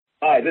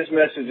Hi, this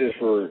message is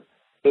for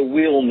the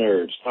wheel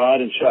nerds,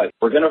 Todd and Chuck.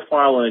 We're going to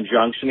file an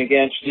injunction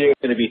against you.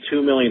 It's going to be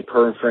 $2 million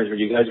per infringement.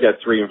 You guys got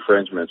 3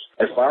 infringements.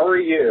 If I were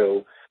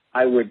you,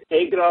 I would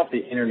take it off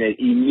the internet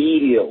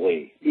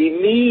immediately.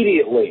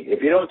 Immediately.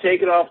 If you don't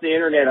take it off the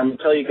internet, I'm going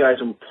to tell you guys,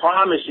 I'm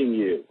promising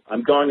you,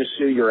 I'm going to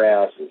sue your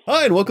asses.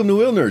 Hi, and welcome to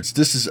Wheel Nerds.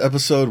 This is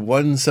episode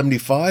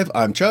 175.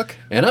 I'm Chuck.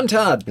 And I'm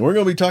Todd. And we're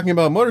going to be talking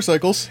about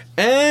motorcycles.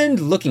 And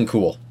looking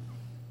cool.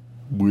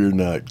 We're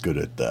not good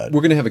at that.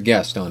 We're going to have a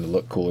guest on to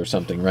look cool or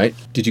something, right?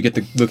 Did you get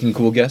the looking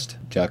cool guest,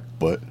 Chuck?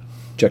 What?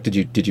 Chuck, did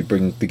you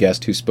bring the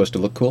guest who's supposed to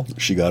look cool?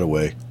 She got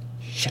away.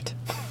 Shit.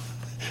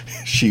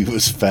 She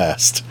was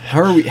fast.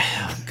 How are we?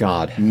 Oh,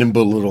 God.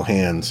 Nimble little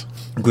hands.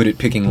 Good at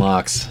picking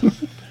locks.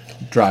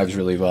 Drives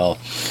really well.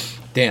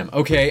 Damn.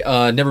 Okay,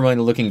 never mind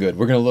the looking good.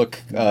 We're going to look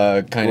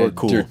kind of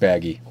cool.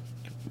 dirtbaggy.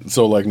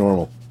 So like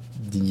normal.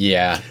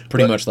 Yeah,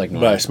 pretty much like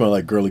normal. But I smell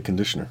like girly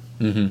conditioner.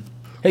 Mm-hmm.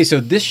 Hey,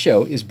 so this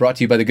show is brought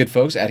to you by the good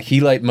folks at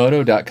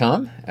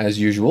HelightMoto.com, as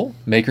usual,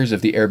 makers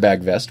of the airbag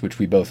vest, which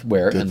we both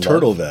wear The and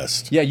turtle love.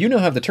 vest. Yeah, you now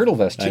have the turtle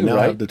vest too, I now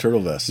right? have the turtle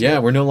vest. Yeah,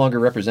 we're no longer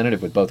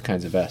representative with both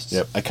kinds of vests.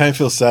 Yep. I kind of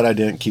feel sad I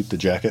didn't keep the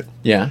jacket.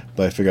 Yeah.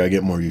 But I figure I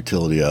get more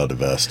utility out of the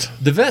vest.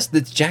 The vest,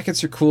 the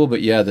jackets are cool,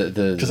 but yeah, the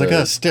Because I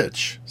got a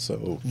stitch,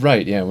 so...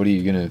 Right, yeah, what are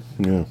you going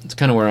to... Yeah. It's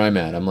kind of where I'm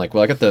at. I'm like,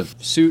 well, I got the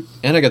suit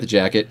and I got the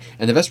jacket,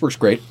 and the vest works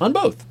great on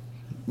both.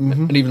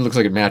 Mm-hmm. It even looks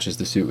like it matches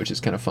the suit, which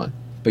is kind of fun.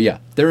 But yeah,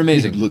 they're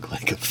amazing. You look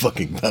like a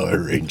fucking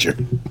Power Ranger.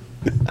 You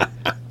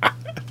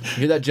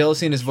hear that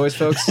jealousy in his voice,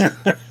 folks?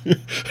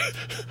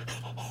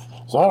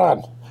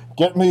 Son,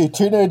 get me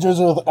teenagers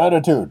with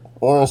attitude,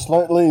 or a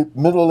slightly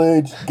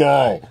middle-aged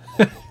guy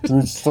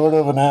who's sort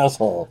of an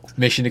asshole.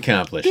 Mission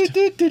accomplished.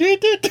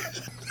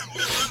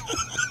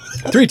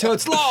 3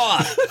 totes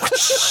law!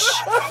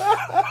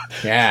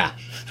 Yeah,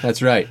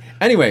 that's right.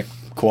 Anyway.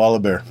 Koala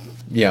bear.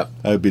 Yeah.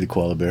 I would be the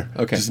koala bear.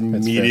 Okay. Just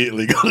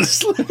immediately go to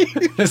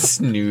sleep.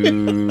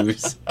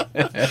 Snooze. All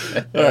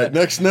right,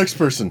 next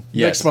person.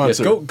 Yes, next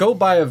sponsor. Yes. Go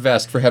buy a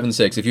vest, for heaven's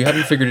sakes. If you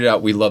haven't figured it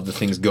out, we love the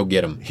things. Go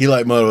get them.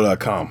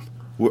 HelightMoto.com.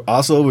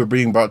 We're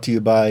being brought to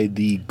you by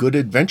the Good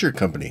Adventure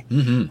Company.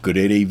 Mm-hmm. Good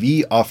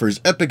AV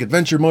offers epic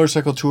adventure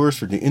motorcycle tours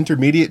for the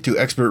intermediate to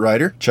expert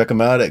rider. Check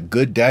them out at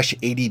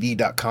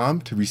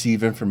good-adv.com to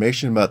receive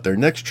information about their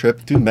next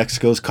trip to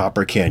Mexico's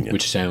Copper Canyon.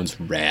 Which sounds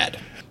rad.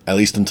 At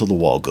least until the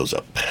wall goes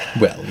up.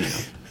 Well, you know.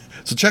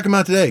 So check them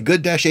out today,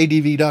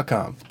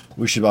 good-adv.com.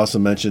 We should also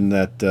mention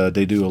that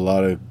they do a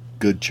lot of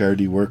good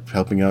charity work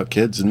helping out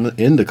kids in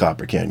the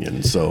Copper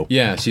Canyon. So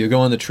yeah, so you'll go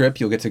on the trip,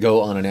 you'll get to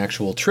go on an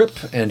actual trip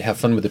and have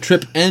fun with the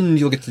trip, and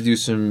you'll get to do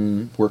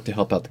some work to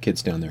help out the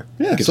kids down there.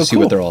 Yeah, you get so to see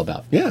cool. what they're all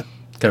about. Yeah.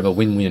 Kind of a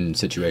win-win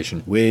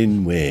situation.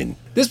 Win-win.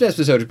 This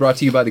episode is brought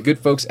to you by the good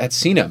folks at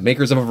Sena,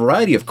 makers of a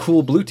variety of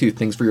cool Bluetooth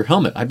things for your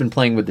helmet. I've been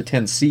playing with the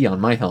 10C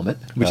on my helmet,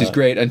 which is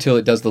great until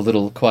it does the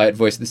little quiet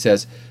voice that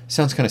says,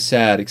 sounds kind of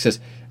sad. It says,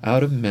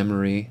 out of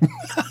memory.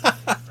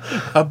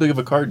 How big of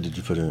a card did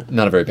you put in it?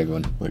 Not a very big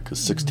one. Like a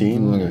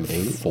 16? Like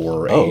 4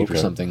 or 8 okay. or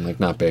something,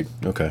 like not big.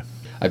 Okay.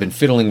 I've been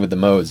fiddling with the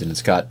modes, and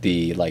it's got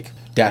the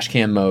dash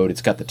cam mode.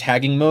 It's got the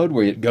tagging mode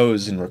where it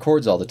goes and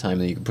records all the time,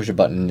 and then you can push a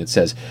button and it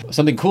says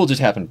something cool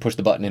just happened. Push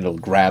the button and it'll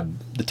grab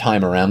the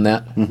time around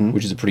that,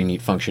 which is a pretty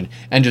neat function,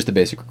 and just the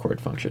basic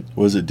record function.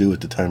 What does it do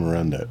with the time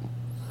around that?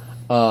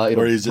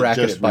 It'll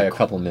bracket it by a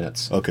couple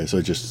minutes. Okay, so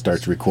it just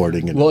starts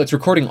recording. Well, it's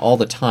recording all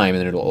the time,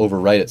 and then it'll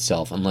overwrite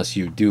itself unless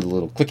you do the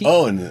little clicky.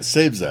 Oh, and it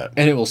saves that.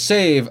 And it will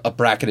save a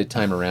bracketed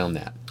time around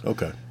that.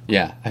 Okay.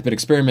 Yeah, I've been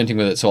experimenting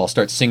with it, so I'll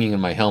start singing in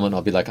my helmet, and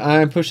I'll be like,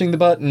 I'm pushing the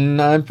button,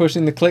 I'm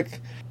pushing the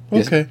click.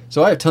 Okay. Yes.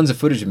 So I have tons of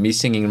footage of me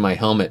singing in my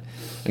helmet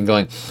and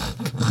going...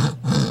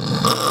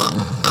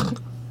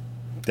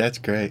 That's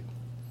great.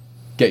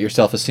 Get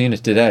yourself a Sena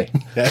today.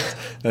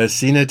 That's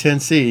Sena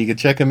 10C. You can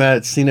check them out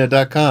at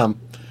Sena.com.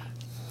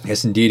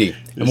 Yes, indeedy.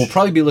 And we'll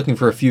probably be looking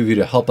for a few of you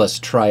to help us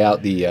try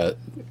out the...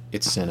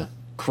 It's Sena.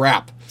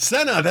 Crap.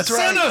 Sena, that's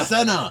right. Sena!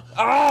 Sena.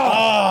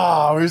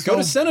 Oh, we're Go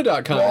to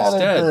Sena.com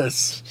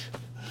instead.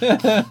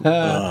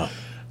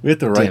 We have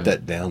to write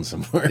that down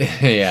somewhere.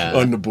 Yeah.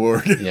 On the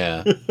board.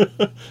 Yeah.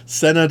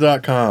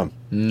 Sena.com.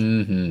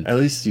 Mm-hmm. At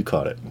least you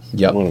caught it.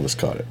 Yep. One of us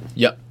caught it.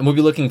 Yep. And we'll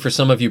be looking for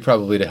some of you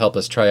probably to help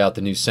us try out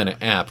the new Sena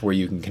app where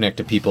you can connect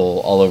to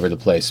people all over the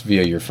place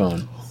via your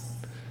phone.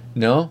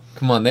 No?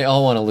 Come on, they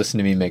all want to listen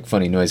to me make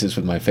funny noises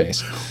with my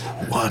face.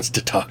 Who wants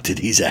to talk to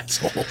these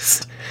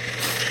assholes?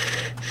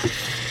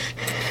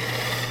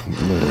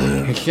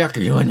 Hey, Chuck,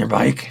 are you on your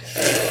bike?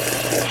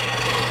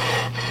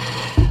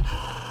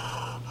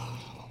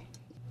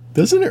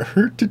 Doesn't it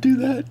hurt to do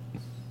that?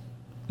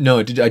 No,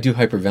 I do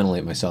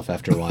hyperventilate myself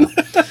after a while.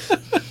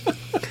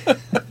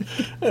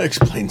 That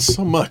explains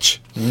so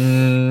much.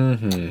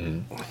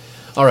 Mm-hmm.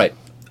 All right.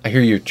 I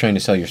hear you're trying to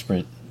sell your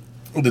Sprint.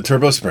 The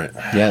Turbo Sprint.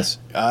 Yes.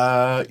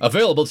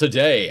 Available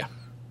today.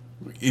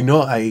 You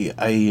know, I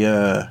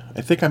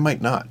think I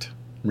might not.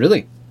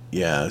 Really?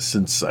 Yeah,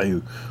 since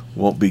I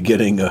won't be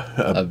getting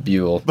a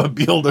Buell. A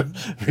Buell to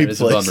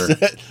replace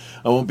it.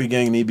 I won't be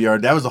getting an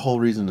EBR. That was the whole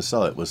reason to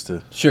sell it, was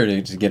to... Sure,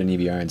 to just get an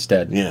EBR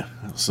instead. Yeah.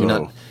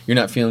 So You're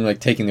not feeling like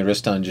taking the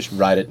risk on just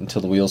ride it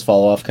until the wheels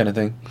fall off kind of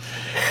thing?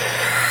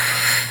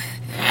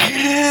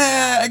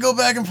 Yeah, I go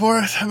back and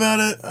forth about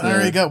it. I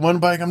already got one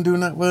bike I'm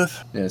doing that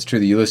with. Yeah, it's true.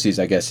 The Ulysses,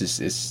 I guess, is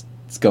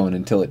it's going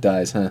until it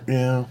dies, huh?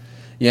 Yeah.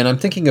 Yeah, and I'm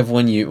thinking of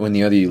when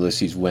the other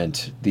Ulysses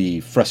went, the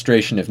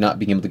frustration of not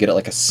being able to get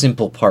like a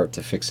simple part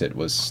to fix it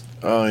was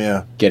Oh,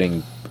 yeah.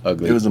 getting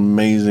ugly. It was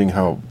amazing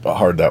how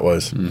hard that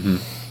was. Mm-hmm.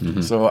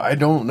 Mm-hmm. So I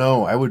don't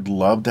know. I would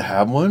love to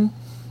have one,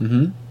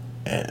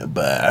 Mm-hmm.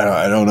 but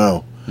I don't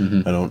know.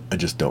 Mm-hmm. I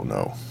just don't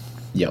know.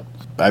 Yep.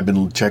 I've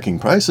been checking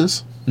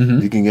prices. Mm-hmm.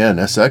 You can get an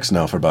SX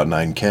now for about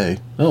 $9K.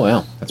 Oh,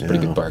 wow. That's a pretty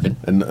You good know. bargain.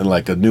 And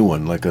like a new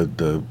one, like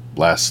the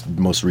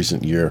most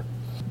recent year.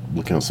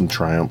 Looking at some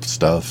Triumph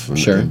stuff and,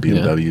 Sure, and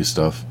BMW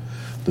stuff.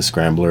 The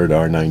Scrambler, the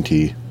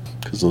R9T,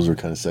 because those are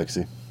kind of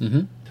sexy.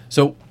 Mm-hmm.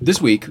 So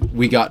this week,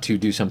 we got to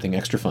do something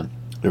extra fun.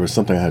 There was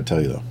something I had to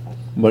tell you, though.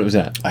 What was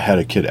that? I had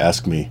a kid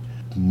ask me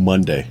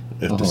Monday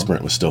if the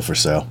Sprint was still for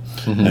sale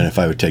and if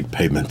I would take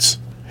payments.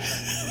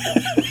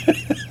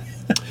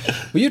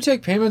 Will you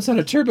take payments on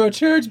a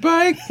turbocharged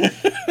bike?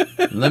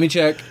 Let me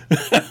check.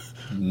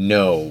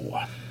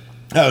 No.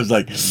 I was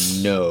like,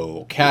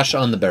 No. Cash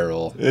on the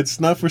barrel. it's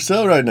not for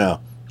sale right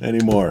now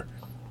anymore.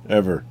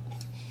 Ever.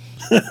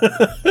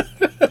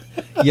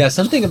 Yeah,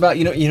 something about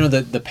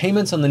the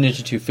payments on the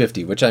Ninja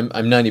 250, which I'm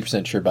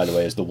 90% sure, by the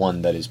way, is the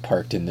one that is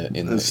parked in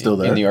It's still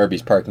there? in the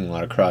Arby's parking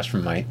lot across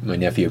from my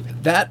nephew.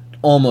 That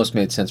almost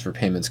made sense for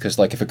payments because,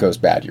 like, if it goes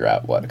bad, you're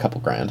out a couple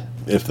grand.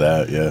 If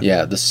that, yeah.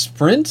 Yeah, the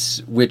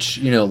Sprint, which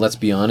let's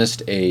be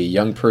honest, a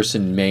young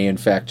person may in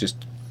fact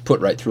just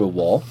put right through a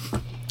wall.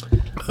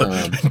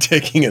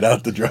 Taking it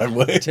out the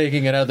driveway.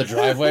 Taking it out of the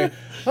driveway.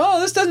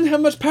 Oh, this doesn't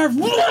have much power.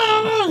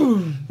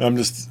 I'm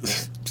just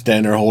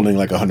standing there holding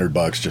like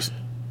 $100, just.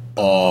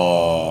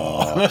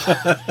 Oh.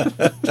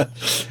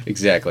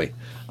 Exactly.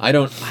 I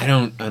don't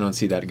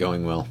see that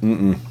going well.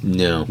 Mm-mm.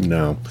 No.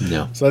 No.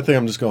 So I think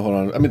I'm just going to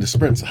hold on. I mean, the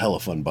Sprint's a hella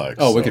fun bike.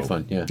 Oh, so, wicked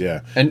fun, yeah.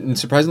 Yeah. And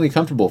surprisingly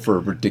comfortable for a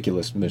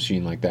ridiculous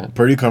machine like that.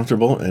 Pretty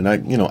comfortable, and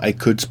I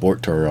could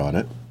sport tour on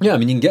it. Yeah, I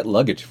mean, you can get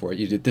luggage for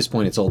it. At this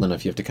point, it's old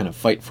enough you have to kind of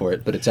fight for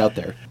it, but it's out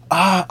there.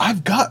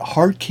 I've got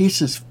hard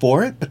cases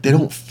for it, but they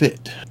don't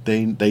fit.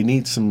 They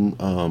need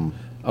some.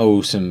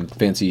 Some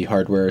fancy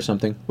hardware or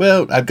something?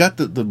 Well, I've got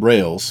the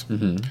rails.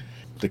 Mm-hmm.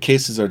 The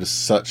cases are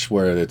just such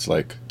where it's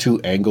like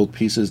two angled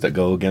pieces that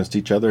go against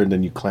each other, and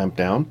then you clamp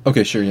down.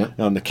 Okay, sure, yeah.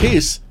 Now, in the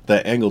case,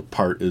 that angled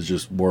part is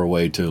just wore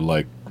away to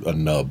like a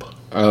nub.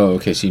 Oh,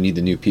 okay, so you need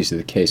the new piece of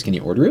the case. Can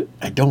you order it?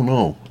 I don't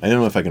know. I don't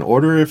know if I can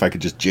order it, if I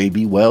could just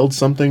JB weld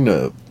something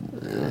to...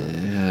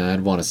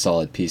 I'd want a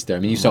solid piece there.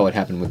 I mean, you saw what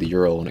happened with the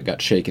Euro when it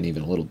got shaken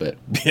even a little bit.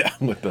 Yeah,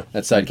 with the...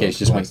 That side case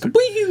just went... plastic.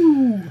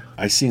 Kaboo!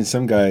 I've seen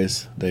some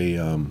guys, they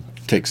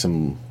take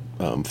some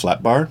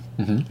flat bar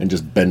and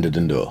just bend it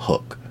into a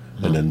hook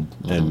and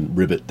then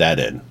rivet that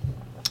in.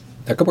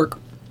 That could work.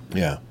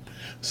 Yeah.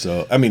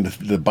 So, I mean,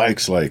 the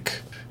bike's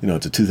like,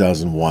 it's a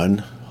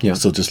 2001. Yeah.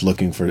 So just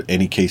looking for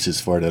any cases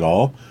for it at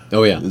all.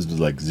 Oh, yeah. This is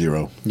like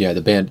zero. Yeah,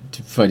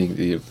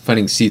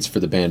 finding seats for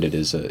the Bandit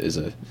is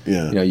a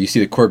Yeah. you see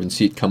the Corbin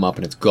seat come up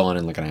and it's gone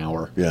in like an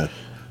hour. Yeah.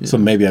 So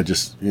maybe I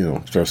just,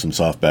 throw some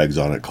soft bags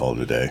on it, call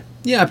it a day.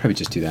 Yeah, I'd probably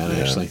just do that,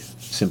 actually.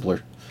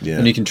 Simpler. Yeah.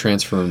 And you can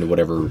transfer them to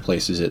whatever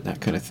replaces it, that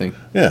kind of thing.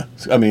 Yeah.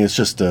 I mean, it's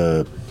just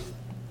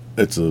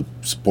it's a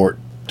sport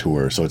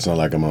tour, so it's not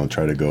like I'm going to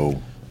try to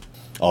go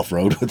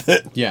off-road with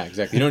it. Yeah,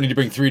 exactly. You don't need to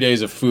bring 3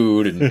 days of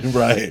food and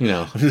Right. I'm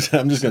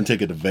I'm just going to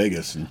take it to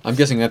Vegas. And I'm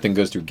guessing that thing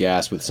goes through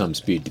gas with some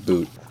speed to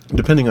boot.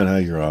 depending on how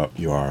you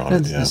are on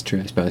it, yeah. That's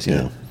true, I suppose,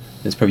 yeah. Yeah.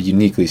 It's probably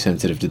uniquely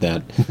sensitive to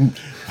that.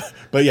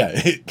 But yeah,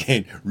 it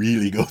can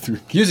really go through.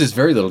 Uses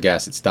very little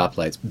gas at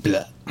stoplights.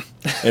 Blah.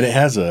 And it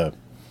has a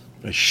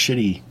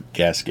shitty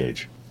gas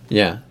gauge.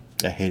 Yeah.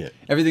 I hate it.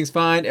 Everything's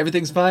fine.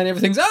 Everything's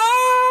empty.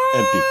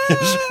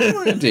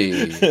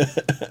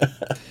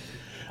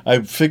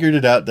 I figured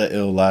it out that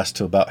it'll last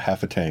to about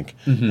half a tank,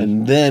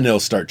 and then it'll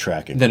start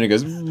tracking. Then it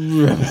goes.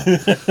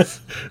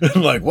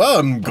 I'm like, well,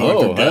 I'm going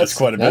through gas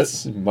quite a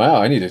bit.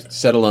 Wow, I need to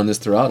settle on this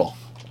throttle.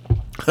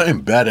 I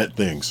am bad at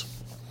things.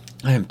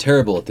 I am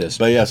terrible at this.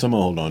 But yes, I'm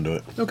going to hold on to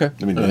it. Okay.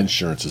 I mean, the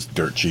insurance is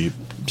dirt cheap.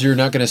 You're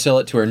not going to sell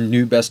it to our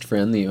new best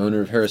friend, the owner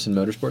of Harrison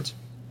Motorsports?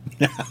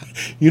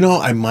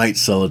 I might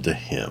sell it to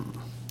him.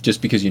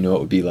 Just because it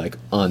would be like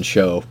on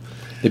show.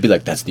 They'd be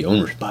like, that's the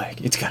owner's bike.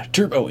 It's got a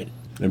turbo in it.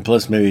 And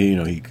plus,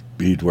 maybe,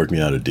 he'd work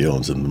me out a deal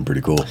on something pretty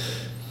cool.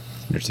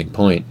 Interesting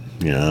point.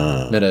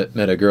 Yeah.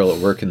 Met a girl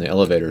at work in the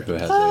elevator who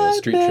has a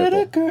street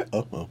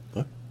triple.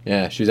 What?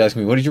 Yeah, she was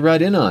asking me, what did you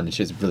ride in on? And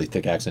she has a really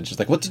thick accent. She's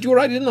like, what did you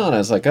ride in on? I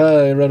was like,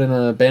 I rode in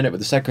a Bandit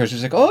with the sidecar.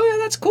 She's like, oh, yeah,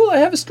 that's cool. I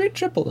have a street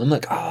triple. I'm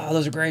like, oh,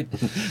 those are great.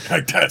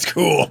 Like, that's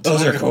cool.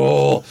 Those are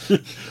cool.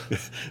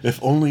 If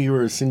only you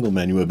were a single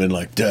man, you would have been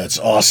like, that's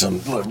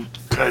awesome.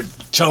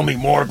 Tell me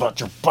more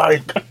about your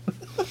bike.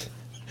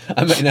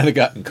 I might not have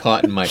gotten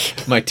caught in my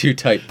too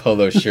tight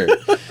polo shirt.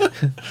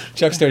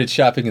 Chuck started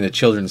shopping in the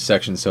children's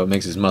section, so it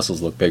makes his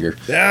muscles look bigger.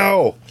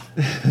 Ow!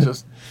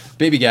 Just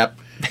Baby gap.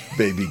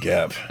 Baby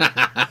Gap.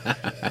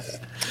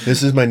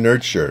 This is my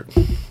nerd shirt.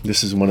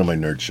 This is one of my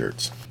nerd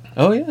shirts.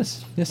 Oh,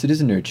 yes. Yes, it is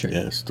a nerd shirt.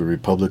 Yes, the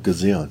Republic of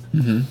Xeon.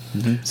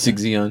 Sig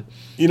Xeon.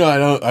 You know,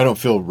 I don't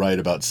feel right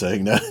about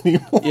saying that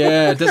anymore.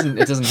 Yeah, it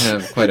doesn't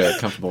have quite a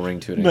comfortable ring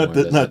to it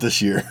anymore. Not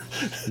this year.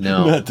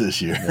 No. Not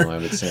this year. No, I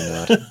would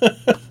say not.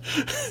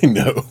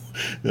 No.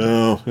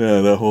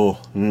 Yeah, the whole...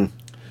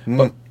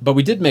 But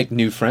we did make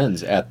new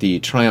friends at the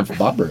Triumph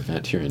Bobber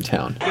event here in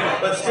town.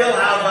 But still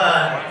have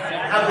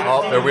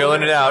Oh, they're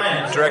wheeling it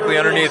out directly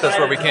underneath us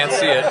where we can't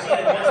see it.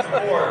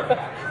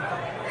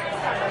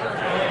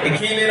 It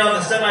came in on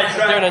the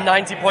semi-truck. Doing a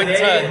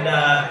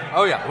 90.10.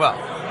 Oh yeah, well,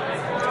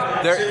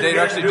 they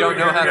actually don't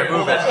know how to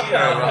move it.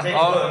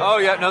 Oh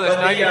yeah, no,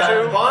 that's 92.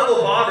 The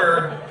Bonneville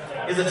Bobber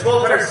is a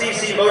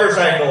 1200cc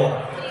motorcycle.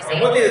 And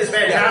one thing that's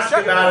fantastic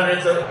about it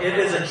is it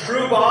is a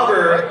true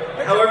bobber.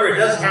 However, it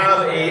does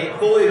have a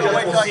fully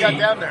adjustable seat.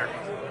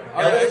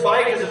 Now, this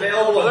bike is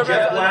available in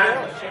jet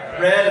black,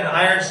 red, and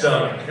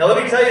ironstone. Now,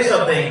 let me tell you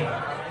something.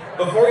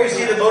 Before you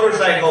see the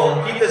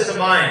motorcycle, keep this in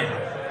mind.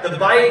 The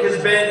bike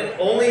has been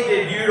only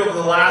debuted over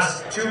the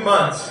last 2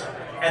 months,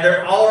 and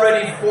they're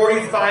already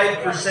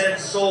 45%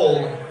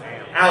 sold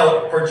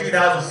out for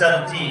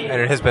 2017.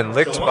 And it has been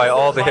licked by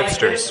all the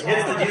hipsters.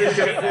 Hits the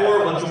dealership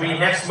floor, which will be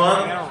next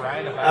month.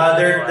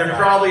 There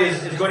probably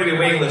is going to be a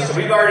waiting list. So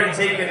we've already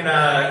taken,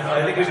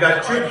 I think we've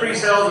got 2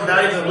 pre-sales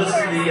without even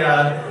listing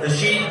the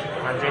sheet.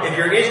 If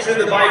you're interested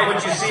in the bike,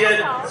 once you see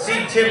it,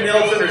 see Tim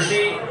Nilsson or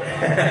see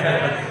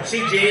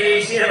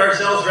Jamie, see any of our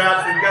sales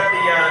reps. We've got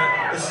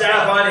the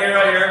staff on here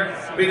right here.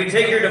 We can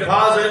take your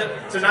deposit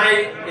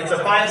tonight. It's a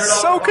 $500.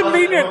 So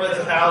convenient. It's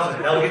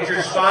 $1,000. That'll get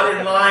your spot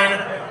in line,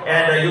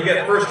 and you'll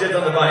get first dibs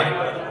on the bike.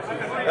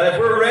 If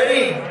we're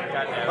ready,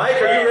 Mike,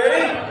 are you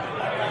ready?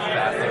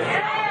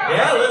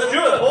 Yeah, let's do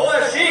it. Pull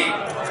that sheet.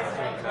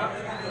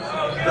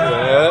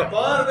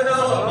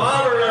 Bonneville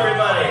Bobber,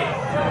 everybody.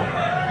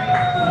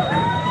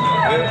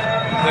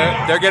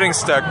 They're getting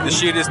stuck. The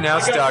sheet is now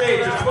stuck.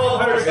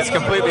 It's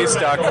completely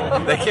stuck.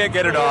 They can't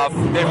get it off.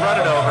 They've run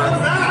it over.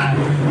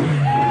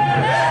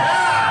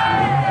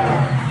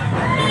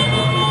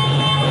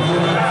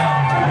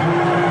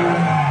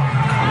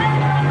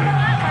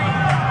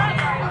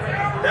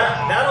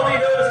 That'll be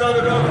noticed on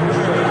the road for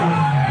sure.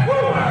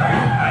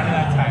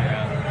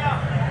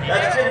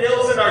 That's Tim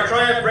Nilsson, our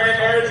Triumph brand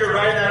manager,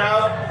 writing that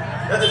out.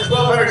 That's a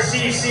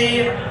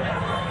 1200cc.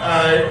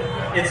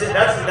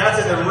 That's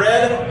in the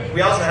red.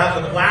 We also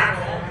have the black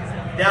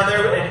down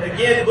there. And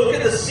again, look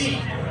at the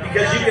seat,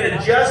 because you can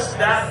adjust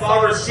that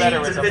bobber seat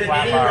to fit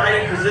any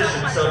riding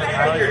position. So if you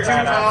think you're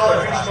too tall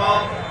or too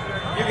small,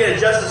 you can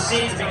adjust the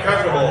seat to be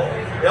comfortable.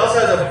 It also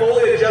has a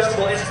fully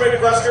adjustable instrument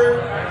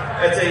cluster.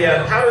 It's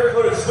a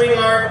powder-coated swing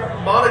arm,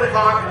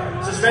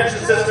 monocoque suspension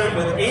system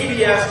with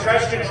ABS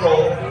traction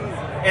control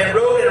and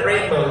road and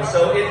rain mode.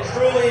 So it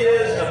truly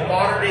is a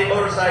modern-day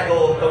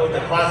motorcycle, but with the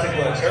classic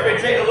look. So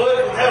everybody take a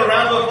look. Let's have a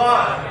round of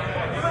applause.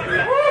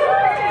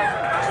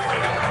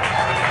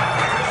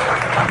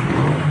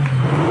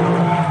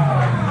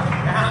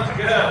 Sounds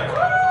good.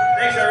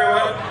 Thanks,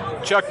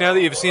 everyone. Chuck, now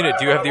that you've seen it,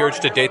 do you have the urge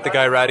to date the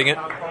guy riding it?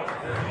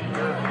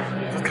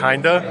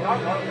 Kinda.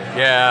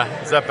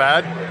 Yeah. Is that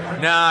bad?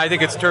 Nah, I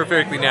think it's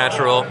perfectly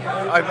natural.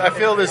 I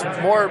feel this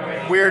more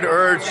weird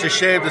urge to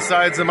shave the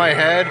sides of my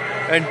head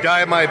and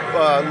dye my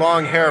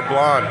long hair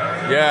blonde.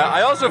 Yeah,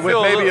 I also with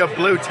feel maybe a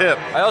blue tip.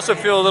 I also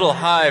feel a little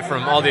high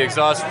from all the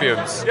exhaust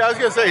fumes. Yeah, I was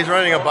gonna say he's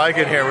running a bike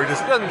in here. We're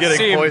just Doesn't getting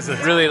seem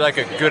poisoned. really like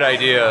a good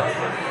idea,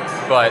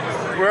 but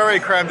We're already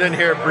crammed in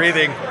here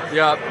breathing,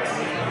 yeah.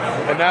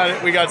 and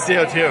now we got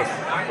CO2.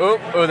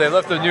 Oh, they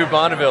left the new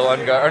Bonneville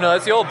unguarded. Or no,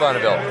 that's the old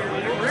Bonneville.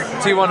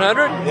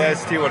 T100? Yeah,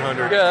 it's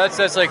T100. Yeah,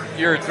 that's like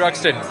your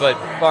Thruxton, but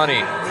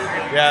Bonnie.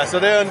 Yeah, so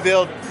they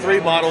unveiled 3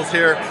 models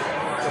here: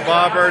 the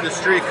Bobber, the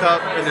Street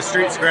Cup, and the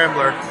Street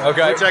Scrambler.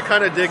 Okay. Which I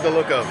kind of dig the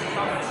look of.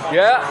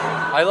 Yeah,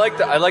 I like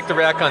the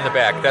rack on the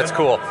back. That's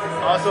cool.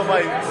 Also,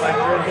 my drink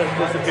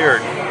has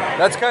disappeared.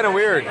 That's kind of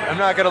weird. I'm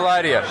not gonna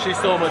lie to you. She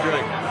stole my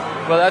drink.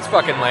 Well, that's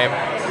fucking lame.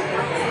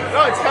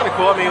 No, it's kind of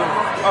cool. I mean,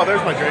 oh,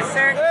 there's my drink.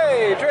 Sir,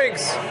 Hey,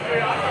 drinks.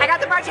 I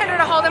got the bartender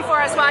to hold them for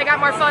us while I got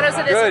more photos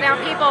of this Good. without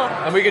people.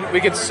 And we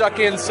could suck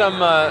in some.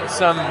 Yeah,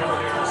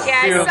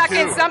 I CO2. stuck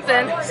in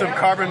something. Some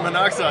carbon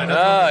monoxide. That's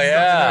Oh what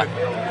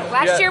yeah.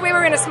 Last Yeah. year we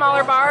were in a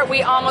smaller bar.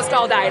 We almost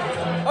all died.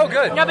 Oh,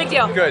 good. No big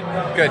deal. Good.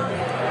 Good.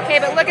 Okay,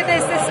 but look at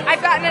this.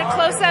 I've gotten a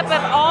close-up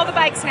of all the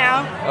bikes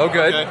now. Oh,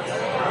 good.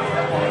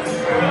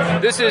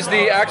 This is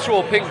the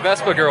actual pink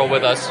Vespa girl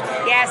with us.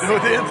 Yes. The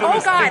infamous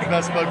Oh God! pink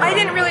Vespa girl. I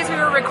didn't realize we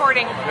were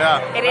recording.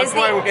 Yeah, It is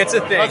It's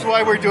a thing. That's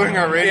why we're doing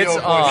our radio.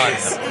 It's on.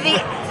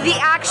 the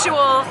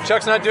actual.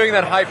 Chuck's not doing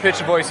that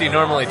high-pitched voice he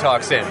normally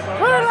talks in.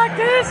 Like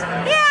this?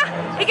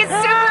 Yeah. It gets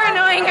super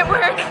annoying at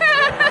work.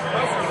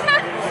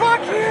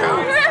 Fuck you.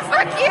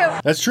 Fuck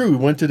you. That's true. We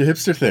went to the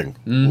hipster thing.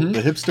 Mm-hmm.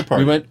 The hipster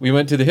party. We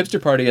went to the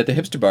hipster party at the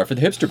hipster bar for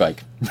the hipster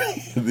bike.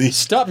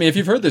 Stop me if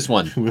you've heard this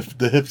one. With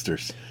the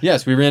hipsters.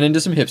 Yes, we ran into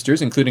some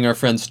hipsters, including our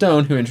friend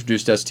Stone, who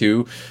introduced us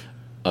to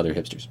other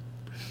hipsters.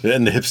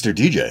 And the hipster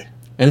DJ,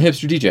 And the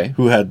hipster DJ.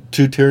 who had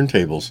 2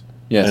 turntables.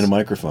 Yes. and a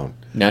microphone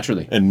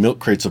Naturally. and milk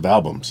crates of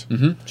albums.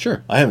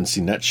 Sure. I haven't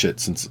seen that shit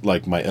since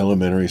like my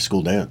elementary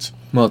school dance.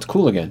 Well, it's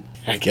cool again.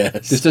 I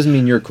guess. This doesn't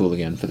mean you're cool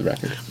again, for the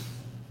record.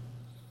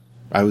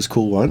 I was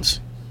cool once.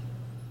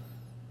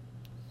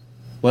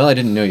 Well, I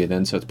didn't know you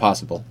then, so it's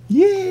possible.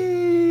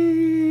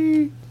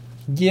 Yay!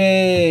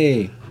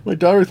 Yay! My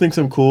daughter thinks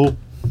I'm cool.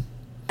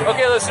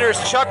 Okay, listeners,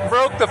 Chuck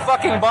broke the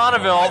fucking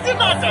Bonneville. I did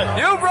not touch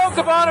it. You broke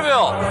the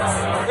Bonneville.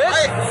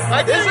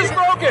 This is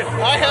broken.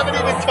 I haven't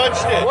even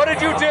touched it. What did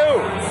you do?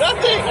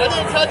 Nothing. I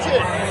didn't touch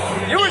it.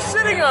 You were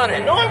sitting on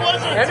it. No, I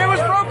wasn't. And it was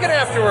broken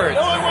afterwards.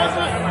 No, I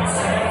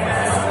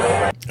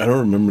wasn't. I don't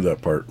remember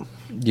that part.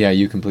 Yeah,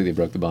 you completely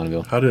broke the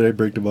Bonneville. How did I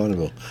break the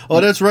Bonneville? Oh,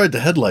 that's right,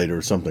 the headlight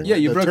or something. Yeah,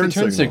 you broke the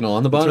turn signal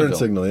on the Bonneville. Turn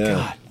signal, yeah.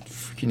 God,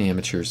 freaking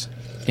amateurs.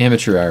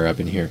 Amateur hour up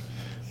in here.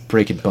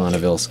 Breaking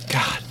Bonnevilles.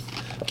 God,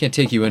 can't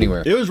take you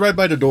anywhere. It was right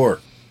by the door.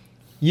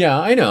 Yeah,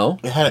 I know.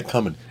 It had it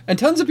coming. And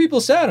tons of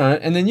people sat on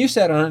it, and then you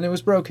sat on it, and it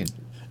was broken.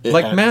 It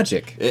Like had-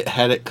 magic. It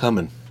had it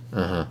coming.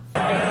 All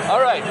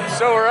right,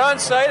 so we're on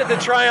site at the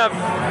Triumph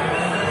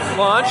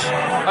launch.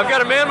 I've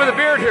got a man with a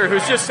beard here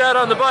who's just sat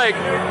on the bike.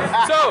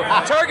 So,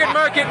 target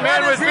market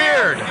man with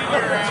beard.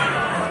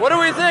 What do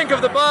we think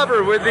of the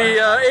bobber with the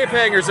ape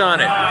hangers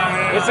on it?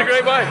 It's a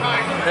great bike.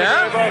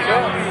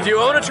 Yeah? Do you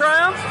own a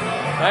Triumph?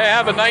 I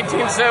have a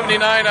 1979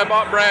 I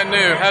bought brand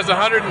new. Has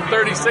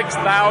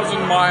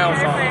 136,000 miles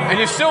on it. And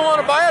you still want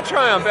to buy a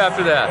Triumph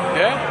after that?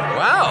 Yeah?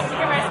 Wow.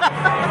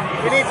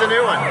 He needs a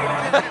new one.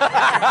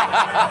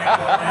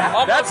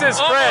 That's his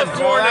friend.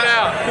 Almost worn it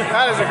out.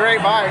 That is a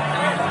great bike.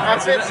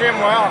 That fits him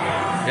well.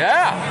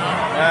 Yeah.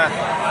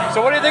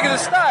 So what do you think of the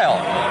style?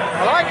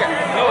 I like it.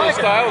 No, the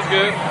style's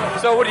good.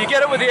 So would you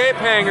get it with the ape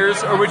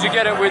hangers, or would you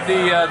get it with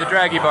the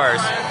draggy bars?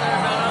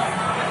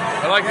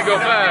 I like to go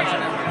fast.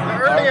 The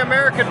early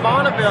American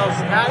Bonnevilles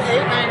had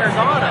 8 hangers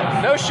on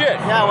them. No shit.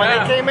 Yeah, when they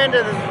came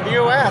into the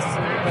U.S.,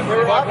 we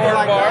were up there Buckhorn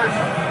like bars.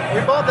 that. We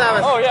both have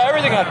a... Oh yeah,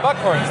 everything had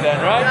buckhorns then,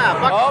 right? Yeah,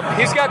 Oh,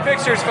 he's got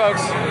pictures, folks.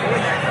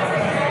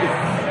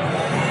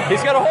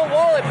 He's got a whole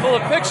wallet full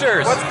of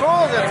pictures. What's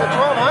cool is it's a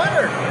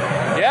 1200.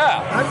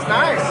 Yeah. That's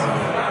nice.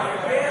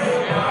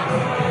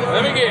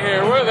 Let me get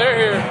here. Well, they're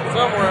here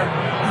somewhere.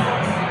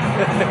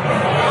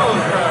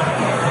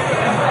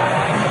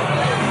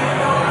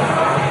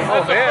 Oh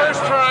That's the man.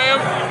 first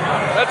Triumph.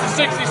 That's a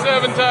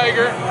 67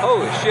 Tiger.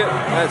 Holy shit,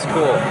 that's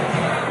cool.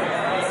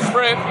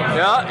 Sprint.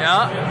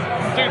 Yeah.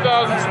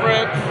 2000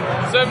 Sprint.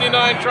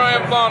 79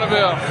 Triumph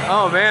Bonneville.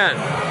 Oh man.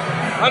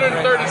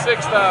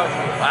 136,000.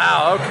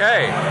 Wow.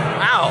 Okay.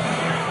 Wow.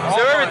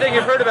 So everything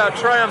you've heard about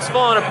Triumphs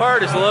falling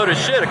apart is a load of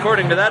shit,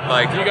 according to that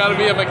bike. You got to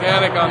be a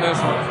mechanic on this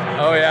one.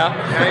 Oh yeah.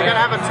 Yeah, you gotta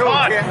have a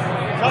toolkit.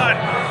 Todd,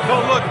 go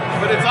look,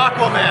 but it's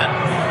Aquaman.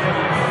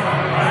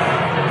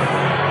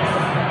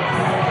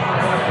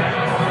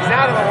 He's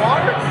out of the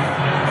water.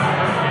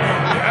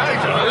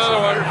 Another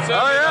one.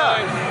 Oh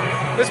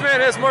yeah. This man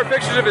has more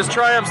pictures of his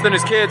Triumphs than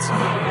his kids.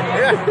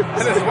 Yeah,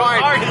 and his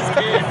wife. Are his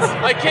kids?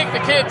 I kicked the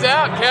kids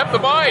out, kept the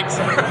bikes.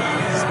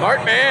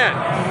 Smart man.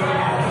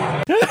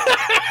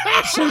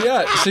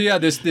 So yeah,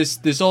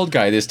 this old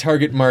guy, this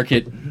target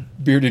market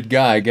bearded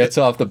guy gets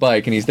off the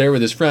bike and he's there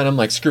with his friend. I'm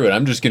like, screw it,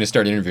 I'm just gonna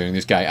start interviewing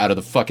this guy out of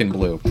the fucking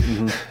blue.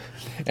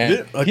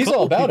 And A he's couple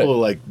all about people it.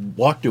 like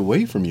walked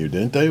away from you,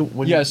 didn't they?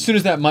 When Yeah, as soon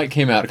as that mic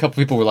came out, a couple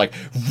people were like,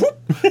 whoop.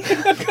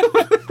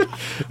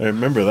 I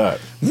remember that.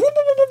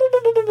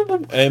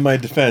 In my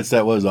defense,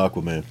 that was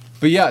Aquaman.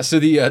 But yeah, so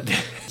the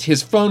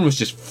his phone was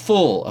just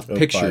full of Of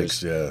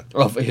pictures bikes, yeah.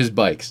 of his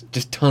bikes,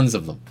 just tons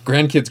of them.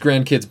 Grandkids,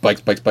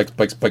 bikes,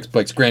 grandkids,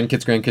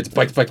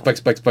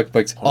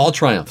 bikes, all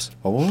Triumphs.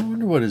 I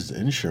wonder what his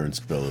insurance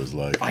bill is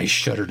like. I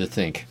shudder to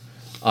think.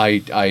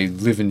 I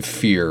live in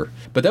fear.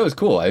 But that was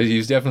cool. He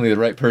was definitely the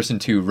right person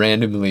to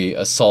randomly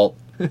assault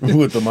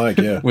With the mic,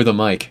 yeah. with a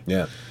mic.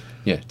 Yeah.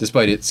 Yeah,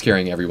 despite it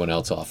scaring everyone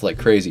else off like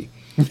crazy.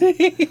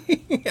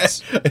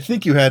 Yes. I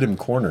think you had him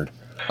cornered.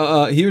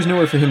 He was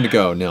nowhere for him to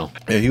go, no.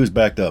 Yeah, he was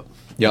backed up.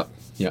 Yep,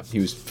 he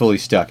was fully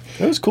stuck.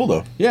 That was cool,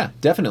 though. Yeah,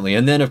 definitely.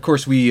 And then, of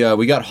course, we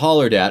got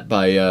hollered at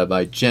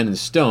by Jen and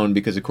Stone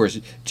because, of course,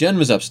 Jen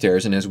was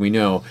upstairs, and as we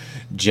know,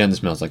 Jen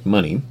smells like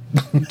money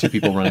to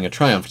people running a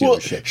Triumph Well,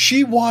 dealership.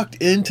 she walked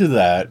into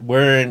that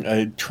wearing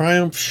a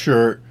Triumph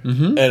shirt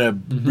and a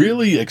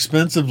really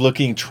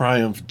expensive-looking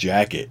Triumph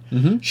jacket.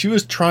 She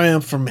was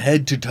Triumph from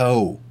head to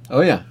toe.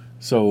 Oh, yeah.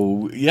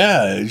 So,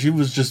 yeah, she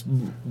was just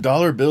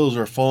dollar bills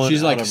are falling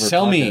She's out like, of her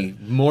sell pocket. me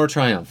more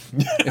Triumph.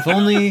 If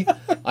only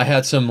I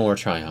had some more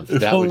Triumph.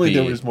 If That would only be,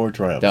 there was more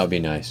Triumph. That would be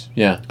nice.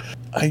 Yeah.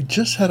 I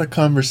just had a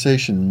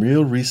conversation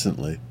real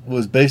recently. It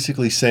was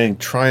basically saying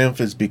Triumph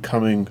is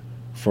becoming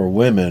for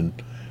women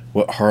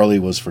what Harley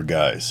was for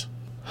guys.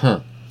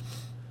 Huh.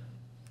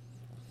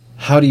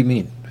 How do you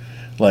mean?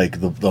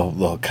 Like the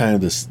kind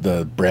of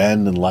the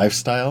brand and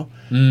lifestyle.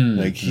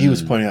 Like he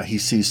was pointing out, he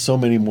sees so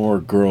many more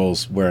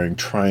girls wearing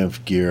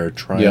Triumph gear,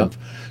 Triumph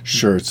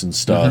shirts and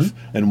stuff,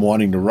 and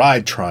wanting to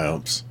ride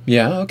Triumphs.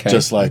 Yeah, okay.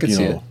 Just I like could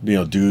see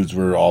it. dudes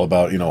were all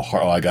about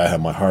I gotta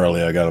have my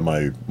Harley, I got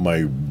my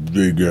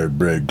big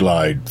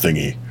glide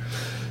thingy.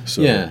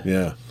 So, Yeah.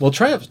 yeah. Well,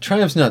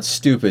 Triumph's not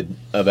stupid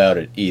about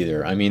it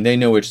either. I mean, they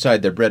know which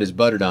side their bread is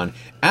buttered on,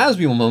 as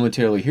we will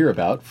momentarily hear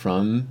about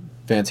from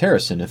Vance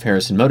Harrison of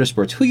Harrison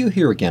Motorsports, who you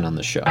hear again on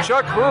the show.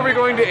 Chuck, who are we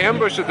going to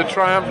ambush at the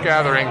Triumph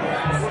gathering?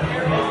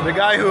 The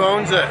guy who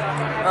owns it.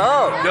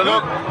 Oh. The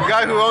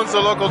guy who owns the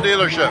local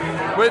dealership.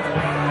 With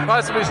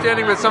possibly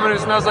standing with someone who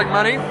smells like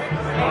money?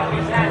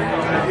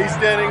 He's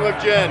standing with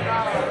Jen.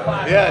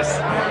 Yes.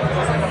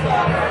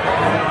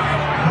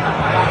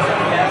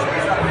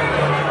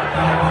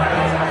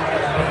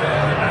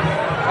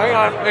 Hang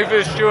on, maybe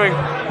it's chewing.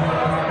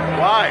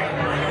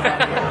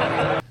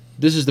 Why?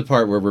 This is the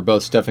part where we're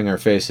both stuffing our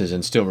faces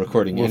and still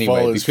recording We'll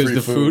anyway follow his because free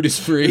the food is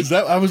free. Is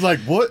that, I was like,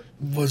 what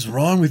was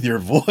wrong with your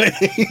voice? Sorry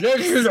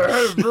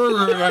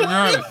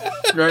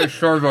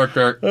about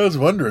that. I was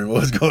wondering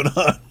what was going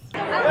on.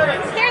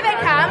 Here they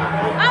come.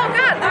 Oh,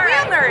 God, the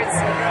wheel nerds.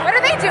 What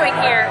are they doing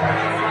here?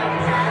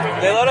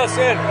 They let us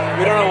in.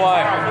 We don't know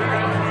why.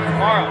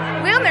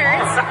 Wheel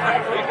nerds?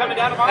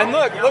 And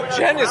look,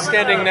 Jen is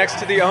standing next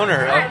to the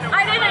owner.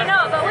 I didn't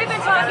know, but we've been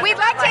talking. We'd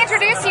like to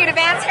introduce you to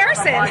Vance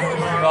Harrison.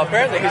 Well,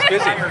 apparently he's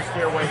busy.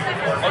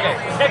 Okay.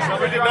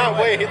 We did not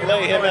lay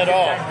him at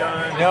all.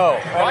 No,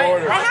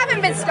 I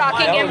haven't been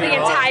stalking him the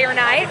entire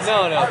night.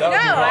 No, that would be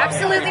No, wrong.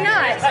 absolutely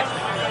not.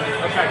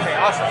 Okay,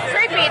 awesome.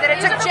 Creepy that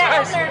it took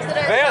Jen.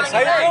 Vance, how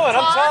you doing?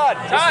 I'm Todd.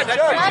 Todd, nice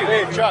to meet you.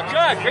 Hey, Chuck.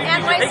 Chuck, great to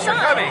And meet my you. Thanks for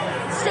son. coming.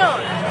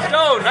 Stone.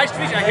 Stone, nice to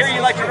meet you. I hear you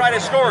like to ride a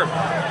Storm.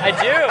 I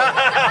do.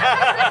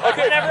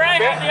 Whenever I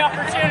have the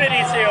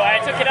opportunity to. I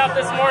took it out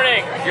this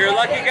morning. You're a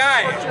lucky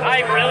guy.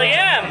 I really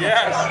am.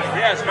 Yes,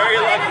 very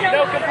lucky.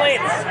 No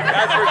complaints.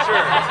 That's for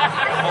sure.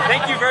 Well,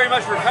 thank you very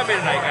much for coming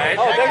tonight, guys.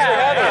 Oh, thanks for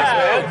having us,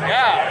 man.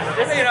 Yeah.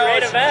 This is a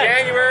great it's event.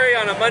 January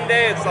on a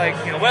Monday. It's like,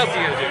 what else are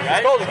you going to do, right?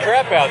 It's cold as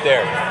crap out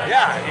there.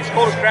 Yeah, it's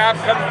cold as crap.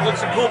 Come look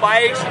at some cool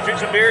bikes, drink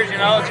some beers, it's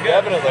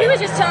good. Definitely. He was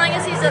just telling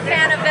us he's a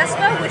fan of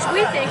Vespa, which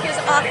we think is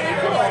awfully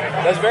cool.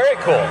 That's very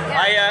cool.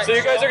 So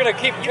you guys are going to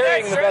keep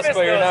carrying the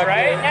Vespa, you're not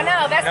right?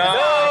 No, Vespa.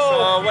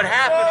 So what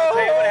happened, I'll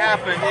tell you what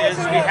happened is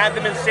we had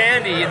them in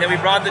Sandy and then we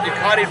brought the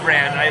Ducati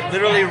brand and I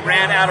literally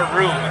ran out of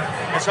room.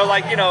 And so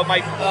my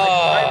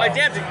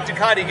damn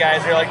Ducati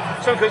guys, they're like,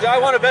 someone goes, I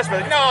want a Vespa.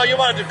 Like, no, you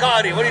want a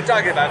Ducati. What are you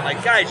talking about? I'm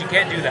like, guys, you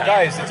can't do that.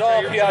 Guys, it's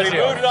all So Piaggio. we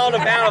moved it all to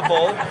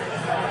Bountiful.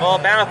 Well,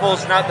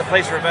 Bountiful's not the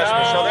place for a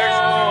Vespa. So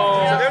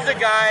there's a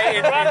guy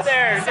in Up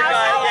there. there's a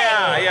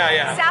guy,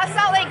 yeah. South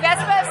Salt Lake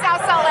Vespa,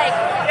 South Salt Lake.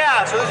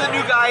 Yeah, so there's a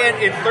new guy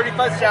in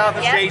 35 South.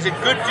 Yep. He's a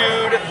good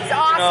dude. He's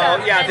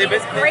awesome. Yeah, And he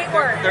does great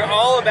work. They're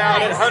all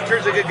about it. Nice.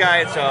 Hunter's a good guy,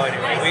 and so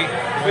anyway,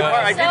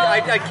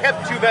 I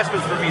kept 2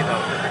 Vespas for me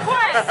though. Of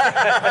course.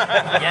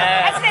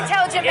 Yeah. That's an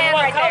intelligent man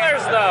What right there.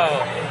 colors,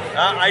 though?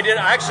 I did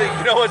actually.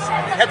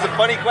 That's a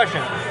funny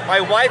question.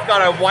 My wife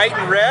got a white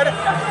and red, and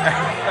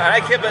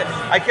I kept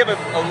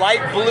a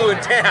light blue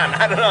and tan.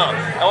 I don't know.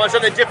 I want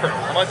something different.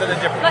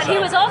 But he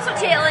was also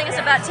telling us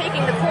about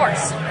taking the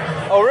course.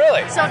 Oh,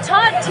 really? So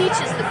Todd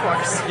teaches the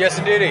course. Yes,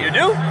 indeed. You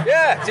do?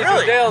 Yeah, teaches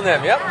Really? Dale and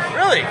them. Yep.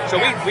 Really? So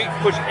we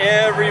push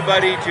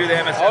everybody to the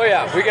MSF. Oh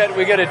yeah, we get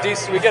a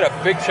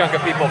big chunk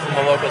of people from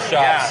the local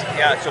shops.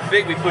 Yeah. So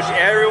big. We push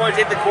everyone to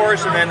take the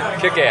course, and then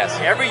Kick ass.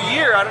 every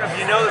year. I don't know if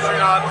you know this or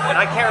not, and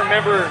I can't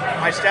remember.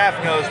 My staff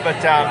knows,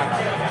 but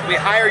we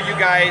hire you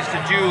guys to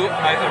do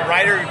a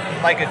rider,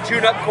 like a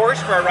tune-up course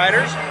for our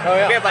riders. Oh,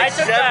 yeah. We have like I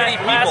took 70 that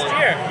people. last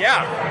year.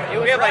 Yeah. It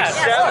was We have like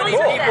rad. 70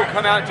 people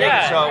come out and take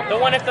it. So the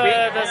one at the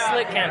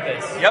Slick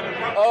campus. Yep.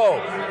 Oh,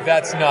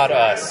 that's not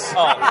us.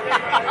 Oh.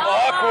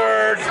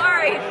 Awkward.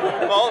 Sorry.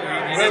 Well,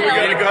 we're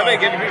going to come in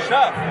and get your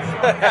stuff.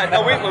 Yeah,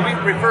 no, we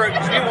prefer it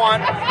because we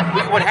want.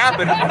 What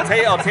happened? I'll tell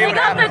you We what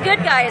got the happened.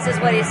 good guys, is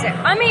what he said.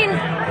 I mean,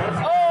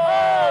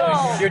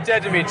 You're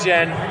dead to me,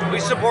 Jen. We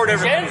support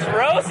everything. Jen's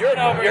roasting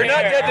over You're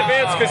not here. dead to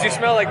Vance because you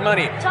smell like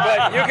money,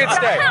 but you can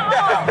stay.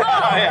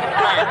 Right.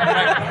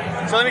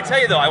 So let me tell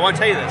you though, I want to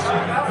tell you this.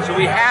 So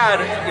we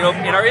had,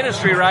 in our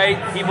industry, right,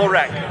 people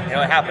wreck.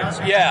 It happens.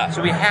 Yeah.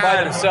 So we By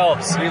had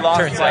themselves. we lost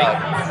turns like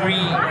out. 3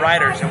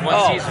 riders in one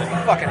Oh, season.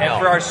 fucking and hell.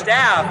 for our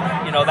staff,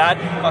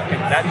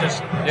 that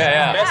just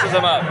Yeah. messes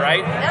them up,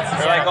 right?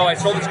 They're like, oh, I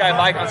sold this guy a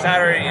bike on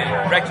Saturday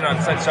and wrecked it on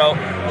Sunday. So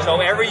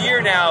every year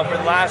now, for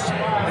the last,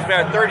 it's been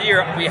our 3rd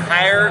year, we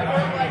hire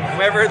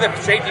whoever the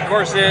safety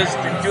course is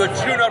to do a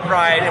tune-up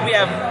ride, and we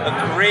have a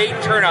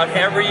great turnout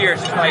every year.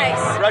 So it's like,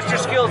 brush your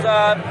skills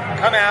up,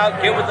 come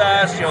out, get with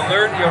us, you'll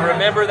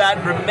remember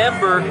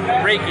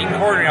braking,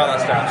 cornering, all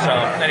that stuff. So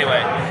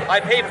anyway, I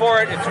pay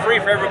for it, it's free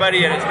for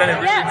everybody, and it's been a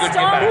really yeah, good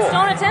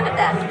Stone attended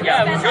that.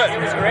 Yeah, it was good. Fantastic.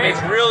 It was great.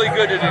 It's really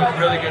good to do,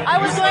 really good. I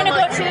was going to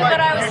go too, but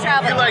I was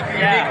traveling. You like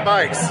unique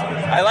bikes.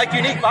 I like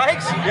unique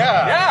bikes?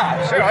 Yeah.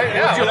 Yeah, sure.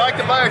 Would you like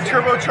to buy a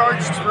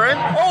turbocharged Sprint?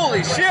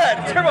 Holy shit!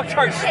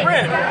 Turbocharged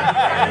Sprint!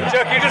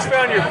 Chuck, you just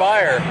found your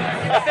buyer.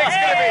 That thing's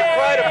going to be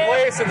quite a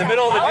place in the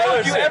middle of the Why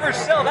would dealership. you ever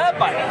sell that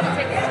bike?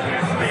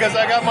 Because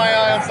I got my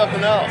eye on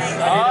something else.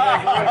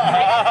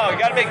 Oh, you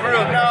gotta make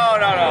room. No.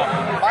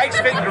 Bikes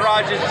fit in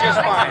garages just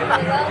fine.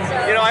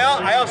 You know,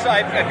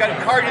 I've got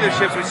car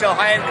dealerships. We sell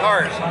high-end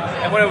cars,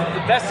 and the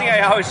best thing I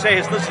always say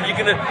is, listen,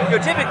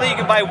 typically you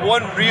can buy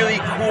one really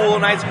cool,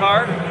 nice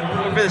car,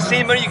 but for the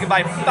same money you can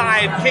buy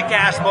 5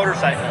 kick-ass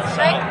motorcycles.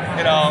 So,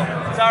 you know,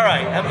 it's all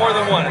right. Have more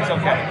than one. It's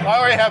okay. I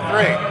already have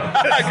 3.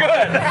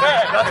 Good.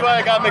 That's why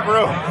I got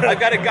McRoom. I've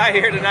got a guy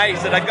here tonight. He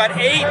said, I've got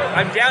 8.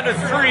 I'm down to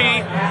 3.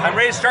 I'm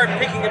ready to start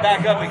picking it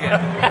back up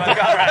again. I'm like,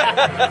 all right.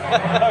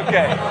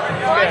 Okay.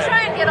 Well, I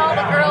try and get all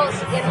the girls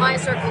in my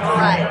circle to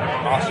ride.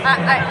 Awesome.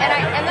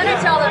 And then I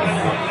tell them,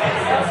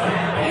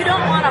 you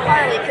don't want a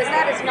Harley because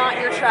that is not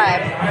your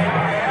tribe.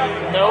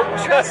 Nope.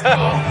 Trust me.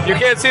 You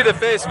can't see the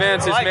face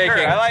Vance is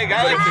making. I like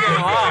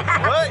seeing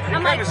What?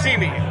 I'm Come to see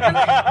me.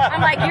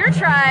 I'm like, your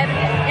tribe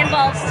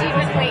involves Steve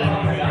McQueen.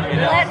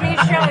 Let me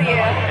show you.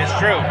 It's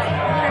true.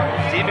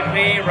 Steve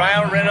McQueen,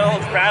 Ryan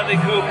Reynolds, Bradley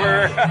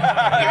Cooper.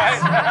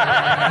 Yes.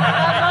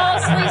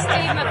 Mostly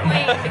Steve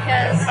McQueen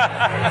because...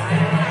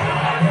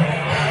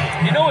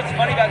 You know what's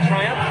funny about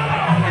Triumph?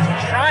 Is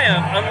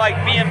Triumph, unlike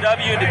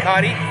BMW and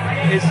Ducati,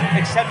 is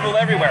acceptable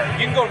everywhere.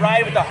 You can go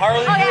ride with the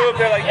Harley group.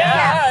 They're like,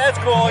 that's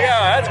cool.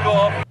 Yeah, that's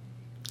cool.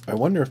 I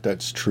wonder if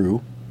that's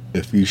true.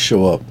 If you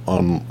show up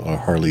on a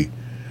Harley,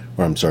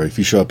 or I'm sorry, if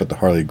you show up at the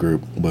Harley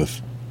group with,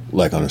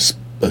 like, on a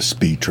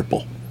speed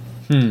triple.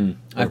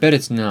 I bet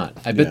it's not.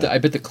 I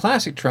bet the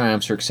classic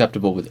Triumphs are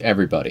acceptable with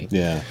everybody.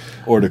 Yeah,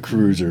 or the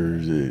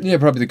cruisers. Yeah,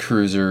 probably the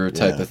cruiser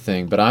type of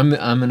thing. But I'm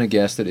gonna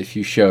guess that if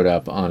you showed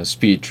up on a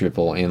speed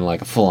triple in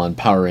like a full-on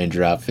Power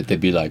Ranger outfit, they'd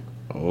be like,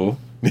 oh,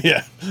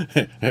 yeah,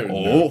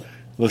 oh.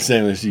 Let's say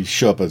if you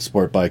show up at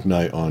Sport Bike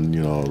Night on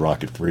a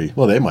Rocket 3.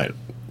 Well, they might.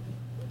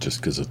 Just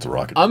because it's a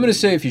Rocket 3. I'm going to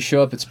say if you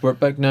show up at Sport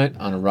Bike Night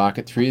on a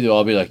Rocket 3, they'll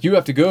all be like, you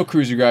have to go,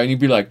 cruiser guy. And you'd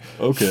be like,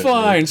 okay,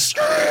 fine.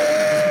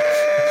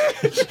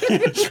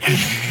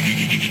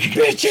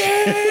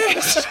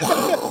 Bitches!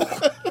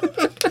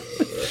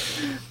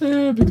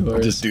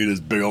 Just do this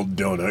big old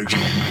donut.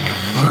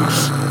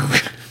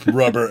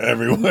 Rubber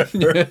everywhere.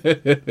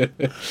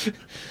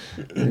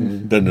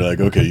 Then they're like,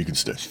 okay, you can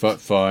stay.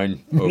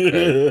 Fine.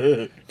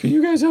 Okay. Can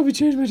you guys help me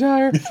change my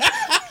tire?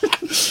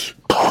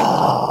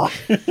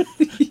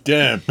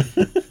 Damn.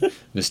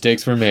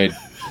 Mistakes were made.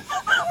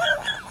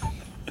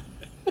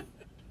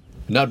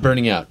 Not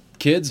burning out.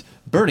 Kids,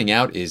 burning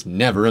out is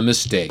never a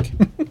mistake.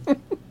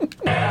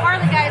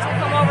 Harley guys will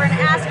come over and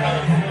ask me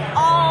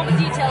all the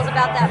details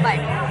about that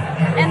bike.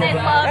 And they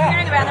love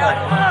hearing about it. They're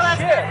like, oh,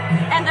 that's good.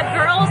 And the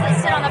girls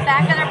that sit on the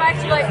back of their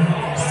bikes are like,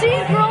 see,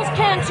 girls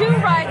can too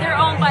ride their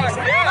own bikes.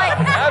 Like,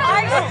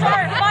 I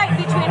start a fight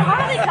between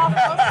Harley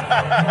couples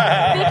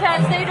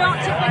because they don't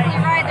typically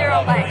ride their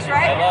own bikes,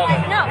 right? They're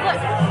like, no, look,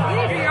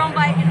 you need your own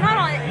bike. And not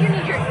only, you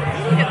need a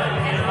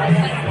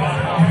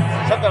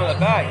something on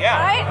the back,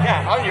 Right?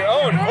 Yeah, on your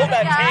own. Hold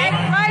that tank.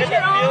 Ride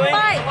your own feeling.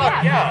 bike.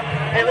 Fuck yeah.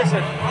 Hey,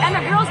 listen. And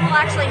the girls will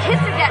actually hit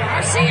the deck.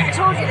 See, I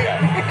told you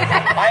that.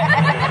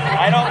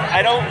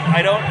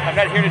 I'm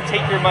not here to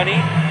take your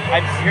money.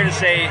 I'm here to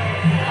say,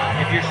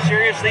 if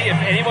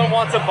anyone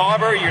wants a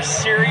bobber, you're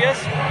serious,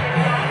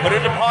 put a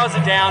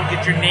deposit down,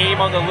 get your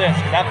name on the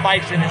list. That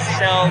bike's going to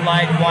sell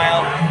like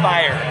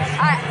wildfire.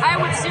 I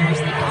would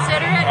seriously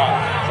consider it.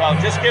 So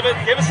just give it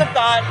some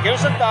thought. Give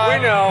it some thought. We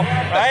know.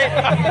 Right?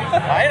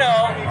 I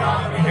know.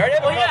 You already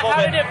have a couple,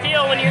 how did it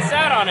feel when you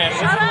sat on it?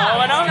 Was it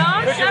low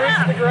enough? Could you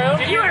reach the ground?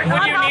 Would you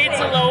need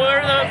to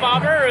lower the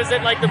bobber, or is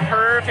it like the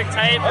perfect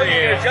height for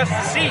you can adjust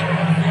the seat.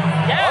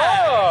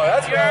 Yeah. Oh,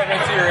 that's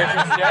relevant to your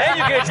interest. And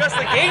you can adjust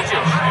the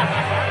gauges.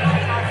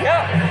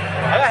 Yeah.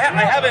 I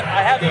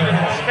haven't even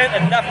spent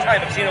enough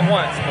time. I've seen it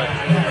once, but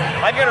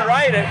I'm going to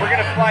ride it. We're going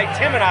to fly,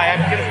 Tim and I.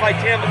 I'm going to fly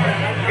Tim.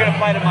 We're going to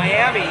fly to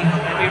Miami,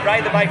 and we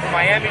ride the bike from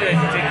Miami to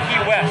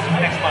Key West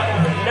next month.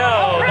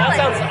 No, that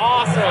sounds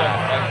awesome.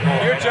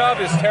 Your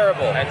job is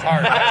terrible. That's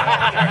hard.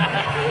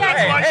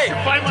 Hey,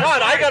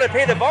 Todd, I got to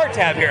pay the bar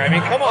tab here. I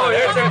mean, come on.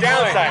 There's some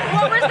downside.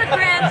 What was the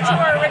Grand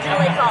Tour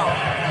originally called?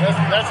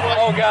 That's what.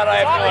 Oh God,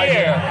 I have no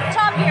idea.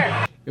 Top Gear.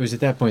 It was at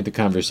that point the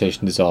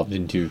conversation dissolved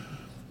into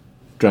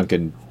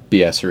drunken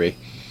BS-ery.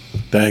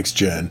 Thanks,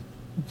 Jen.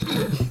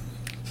 But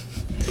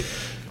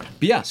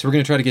yeah, so we're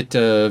going to try to get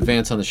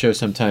Vance on the show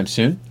sometime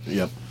soon.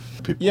 Yep.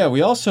 Yeah,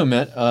 we also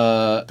met...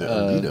 the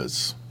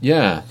Alitas.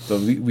 Yeah,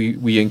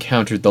 we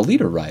encountered the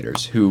Lita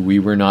riders, who we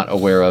were not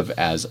aware of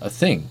as a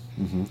thing.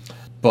 Mm-hmm.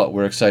 But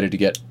we're excited to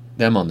get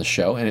them on the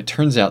show, and it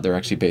turns out they're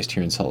actually based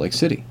here in Salt Lake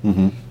City.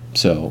 Mm-hmm.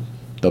 So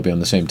they'll be on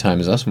the same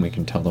time as us, and we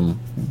can tell them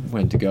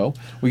when to go.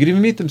 We could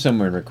even meet them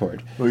somewhere and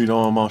record. Well, you don't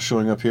want them all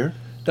showing up here?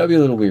 That'd be a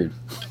little weird.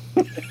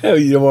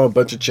 You don't want a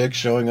bunch of chicks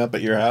showing up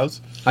at your house?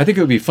 I think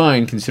it would be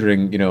fine,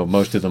 considering,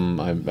 most of them...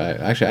 I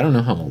don't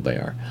know how old they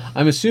are.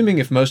 I'm assuming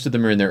if most of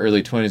them are in their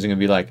early 20s, I'm going to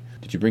be like,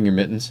 did you bring your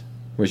mittens?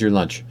 Where's your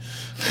lunch?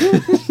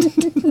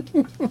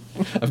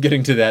 I'm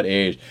getting to that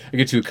age. I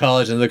get to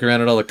college and look around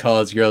at all the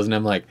college girls, and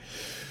I'm like,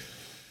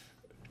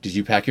 did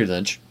you pack your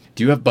lunch?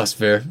 Do you have bus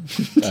fare?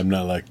 I'm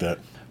not like that.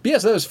 But yeah,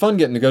 so that was fun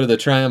getting to go to the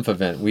Triumph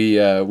event. We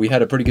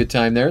had a pretty good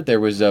time there. There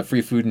was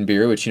free food and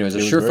beer, which is a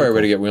surefire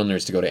way to get wheel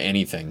nerds to go to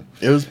anything.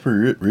 It was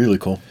really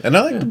cool, and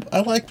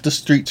I liked the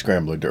Street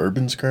Scrambler, the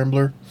Urban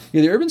Scrambler.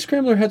 Yeah, the Urban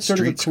Scrambler had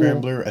sort of a cool...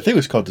 Scrambler. I think it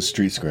was called the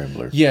Street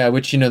Scrambler. Yeah,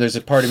 which there's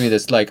a part of me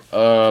that's like,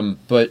 well,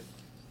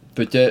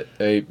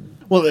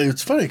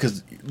 it's funny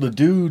because the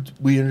dude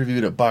we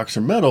interviewed at Boxer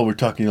Metal, we're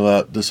talking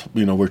about this.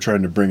 We're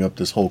trying to bring up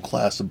this whole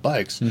class of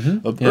bikes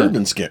of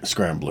urban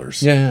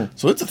scramblers. Yeah.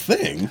 So it's a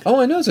thing.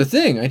 Oh, I know it's a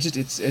thing.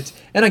 It's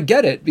and I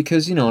get it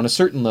because on a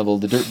certain level,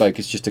 the dirt bike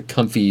is just a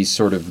comfy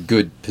sort of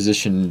good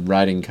position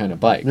riding kind of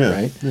bike,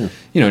 right? Yeah.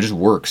 It just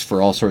works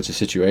for all sorts of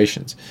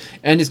situations,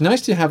 and it's nice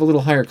to have a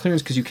little higher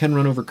clearance because you can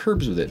run over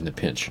curbs with it in a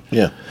pinch.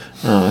 Yeah.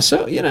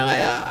 So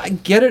I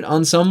get it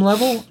on some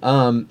level.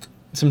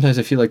 Sometimes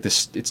I feel like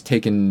it's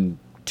taken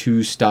too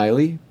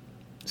styly.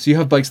 So you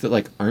have bikes that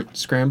aren't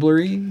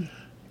scramblery,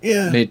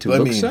 made to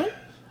look so.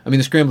 I mean,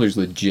 the Scrambler's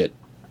legit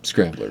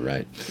Scrambler,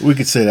 right? We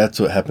could say that's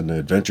what happened to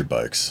adventure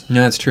bikes.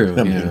 No, that's true.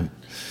 I mean,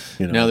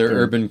 now they're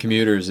urban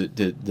commuters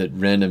that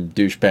random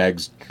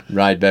douchebags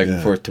ride back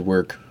and forth to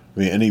work. I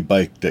mean, any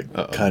bike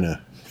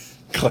that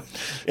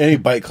any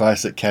bike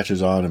class that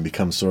catches on and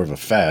becomes sort of a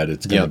fad,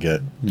 it's gonna get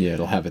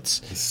it'll have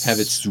its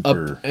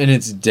super up and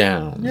it's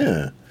down.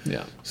 Yeah.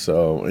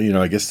 So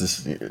I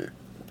guess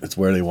it's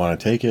where they want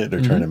to take it.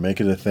 They're trying to make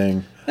it a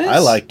thing. I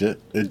liked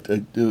it.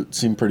 It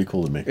seemed pretty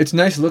cool to me. It's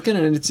nice looking,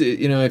 and it's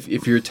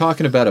if you're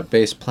talking about a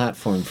base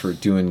platform for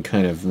doing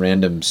kind of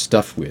random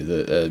stuff with,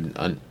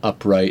 an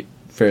upright,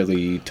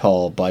 fairly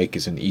tall bike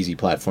is an easy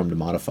platform to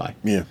modify.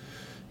 Yeah.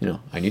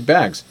 I need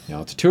bags.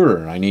 It's a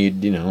tourer. I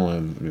need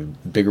a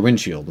bigger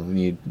windshield. I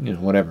need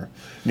whatever.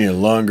 Need a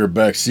longer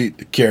back seat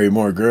to carry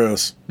more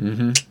girls.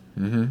 And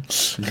then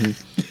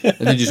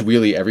just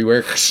wheelie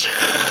everywhere.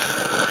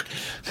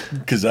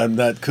 Because I'm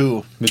that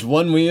cool. With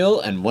one wheel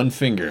and one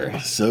finger.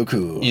 So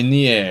cool. In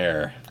the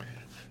air.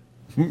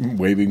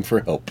 Waving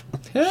for help.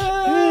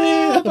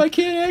 Help! I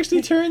can't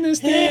actually turn this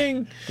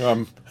thing.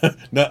 I'm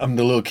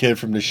the little kid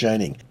from The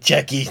Shining.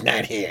 Chucky's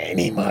not here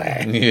anymore.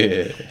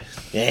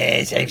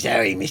 Yes, I'm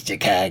sorry, Mr.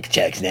 Cog.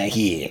 Chuck's not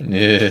here.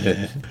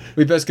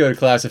 We best go to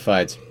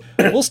classifieds.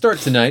 We'll start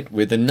tonight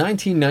with the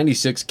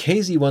 1996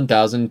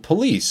 KZ1000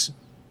 Police.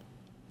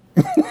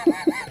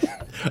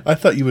 I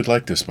thought you would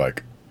like this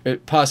bike.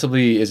 It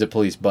possibly is a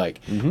police bike.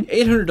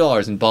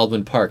 $800 in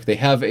Baldwin Park. They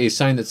have a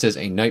sign that says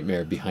a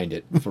nightmare behind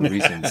it for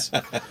reasons.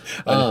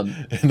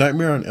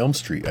 Nightmare on Elm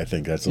Street, I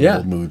think. That's a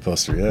little movie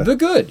poster, yeah. The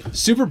Good.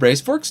 Super Brace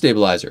Fork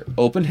Stabilizer.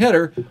 Open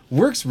header.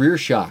 Works rear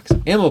shocks.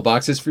 Ammo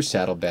boxes for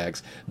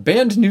saddlebags.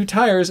 Banned new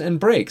tires and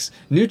brakes.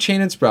 New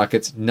chain and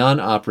sprockets.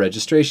 Non-op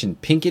registration.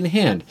 Pink in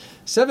hand.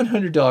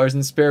 $700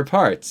 in spare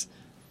parts.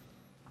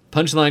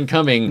 Punchline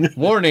coming.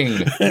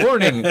 Warning.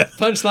 Warning.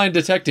 Punchline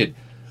detected.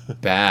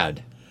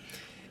 Bad.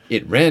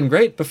 It ran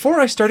great before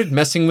I started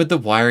messing with the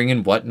wiring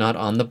and whatnot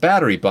on the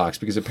battery box,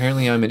 because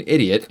apparently I'm an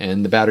idiot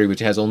and the battery, which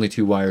has only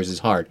 2 wires, is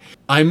hard.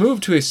 I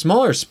moved to a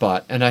smaller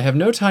spot and I have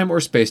no time or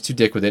space to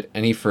dick with it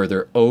any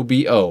further.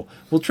 OBO.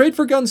 We'll trade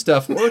for gun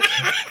stuff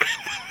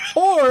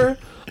or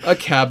a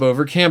cab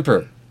over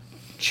camper.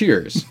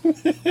 Cheers.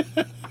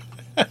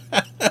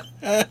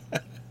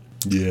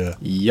 Yeah.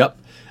 Yep.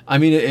 I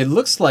mean, it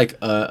looks like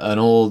an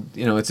old,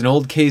 it's an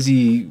old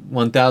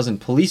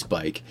KZ1000 police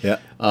bike. Yeah.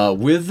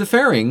 With the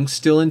fairing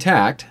still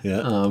intact.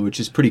 Yeah. Which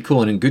is pretty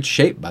cool and in good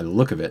shape by the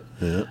look of it.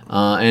 Yeah.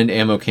 And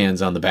ammo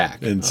cans on the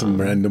back. And some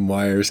random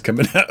wires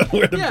coming out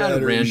where the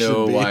battery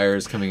should be.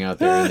 Wires coming out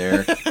there and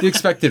there. The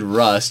expected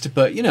rust,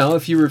 but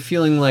if you were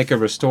feeling like a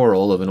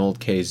restoral of an old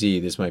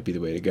KZ, this might be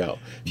the way to go.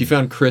 If you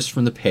found Chris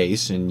from the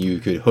Pace and you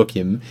could hook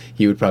him,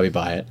 he would probably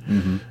buy it.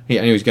 Mm-hmm.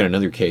 Yeah, I know he's got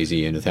another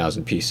KZ in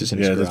 1,000 pieces in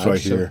his garage. That's right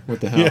here. So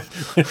what the hell? Yeah.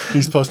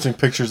 He's posting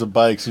pictures of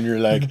bikes, and you're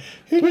like,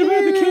 "What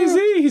about the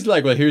KZ?" He's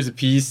like, "Well, here's a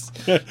piece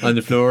on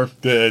the floor."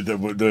 I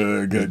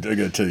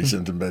gotta tell you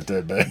something about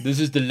that bike. This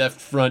is the left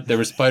front. There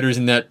were spiders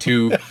in that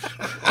too.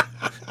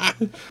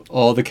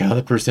 All the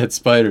calipers had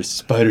spiders.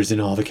 Spiders in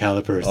all the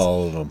calipers.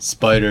 All of them.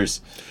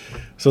 Spiders.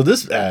 So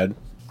this ad,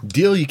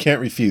 deal you can't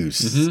refuse.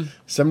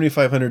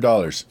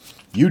 $7,500.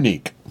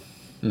 Unique.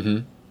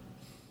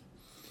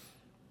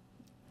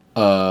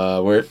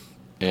 Where?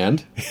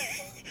 And?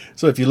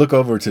 So if you look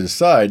over to the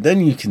side,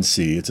 then you can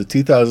see it's a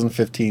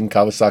 2015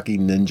 Kawasaki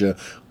Ninja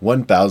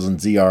 1000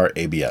 ZR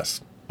ABS.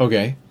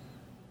 Okay.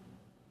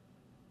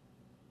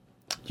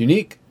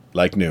 Unique.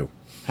 Like new.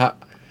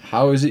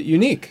 How is it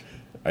unique?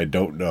 I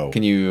don't know.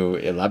 Can you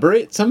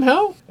elaborate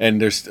somehow?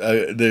 And there's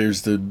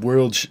the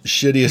world's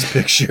shittiest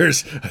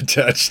pictures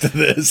attached to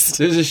this.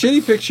 There's a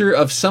shitty picture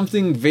of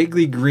something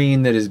vaguely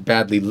green that is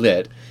badly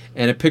lit,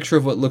 and a picture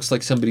of what looks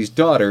like somebody's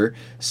daughter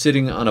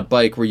sitting on a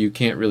bike where you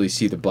can't really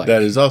see the bike.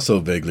 That is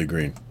also vaguely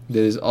green. That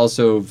is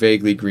also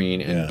vaguely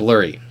green and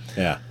blurry.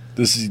 Yeah.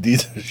 These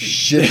are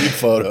shitty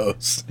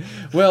photos.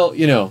 Well,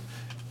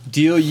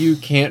 deal you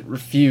can't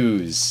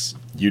refuse.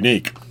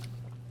 Unique.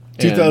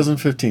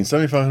 2015,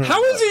 $7,500.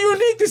 How is it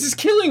unique? This is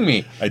killing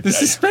me. The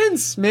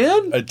suspense,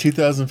 man. A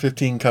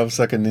 2015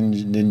 Kawasaki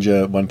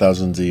Ninja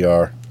 1000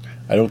 ZR.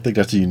 I don't think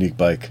that's a unique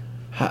bike.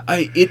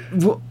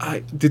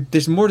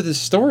 There's more to this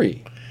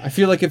story. I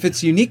feel like if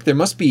it's unique, there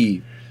must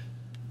be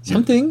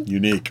something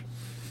unique.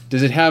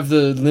 Does it have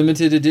the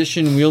limited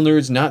edition Wheel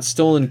Nerds Not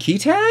Stolen key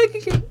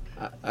tag?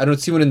 I don't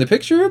see one in the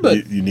picture,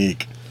 but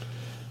unique.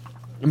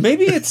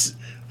 Maybe it's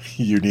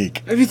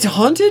unique. Maybe it's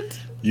haunted.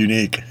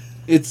 Unique.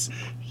 It's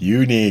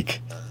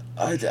unique.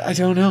 I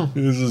don't know.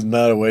 This is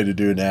not a way to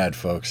do an ad,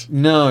 folks.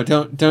 No,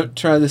 don't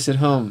try this at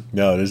home.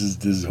 No, this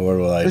is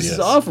horrible idea. This is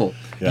awful.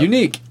 Yep.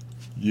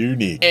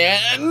 Unique.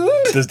 And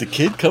does the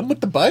kid come with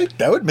the bike?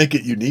 That would make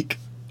it unique.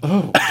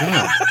 Oh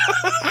God.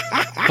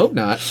 Hope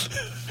not.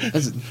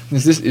 Is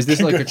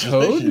this like a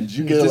code?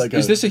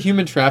 Is this a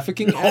human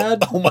trafficking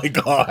ad? Oh my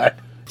God.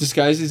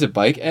 Disguised as a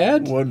bike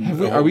ad?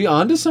 Are we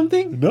onto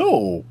something?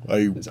 No.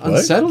 It's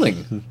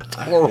unsettling.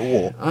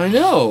 Horrible. I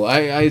know.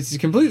 It's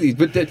completely.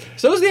 But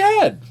so is the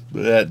ad.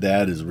 That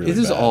ad is really. This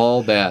is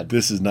all bad.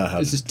 This is not how.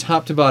 This is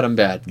top to bottom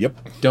bad. Yep.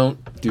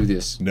 Don't do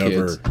this.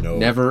 Never. Kids. No.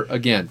 Never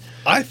again.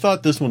 I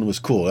thought this one was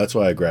cool. That's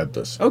why I grabbed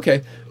this.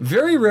 Okay.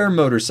 Very rare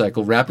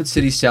motorcycle. Rapid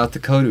City, South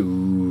Dakota.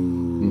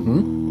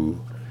 Ooh.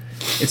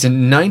 It's a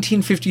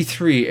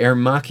 1953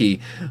 Aramaki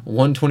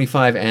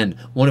 125N,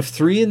 one of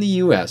 3 in the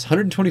U.S.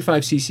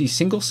 125cc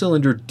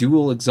single-cylinder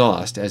dual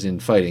exhaust, as in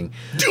fighting.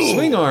 Dual.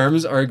 Swing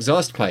arms are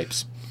exhaust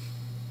pipes.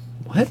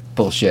 What?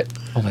 Bullshit.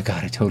 Oh my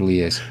God, it totally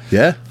is.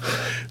 Yeah.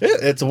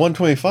 It's a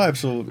 125,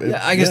 so...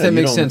 I guess that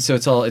makes sense, so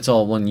it's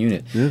all one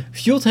unit. Yeah.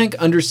 Fuel tank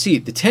under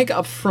seat. The tank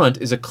up front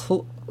is a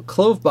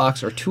clove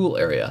box or tool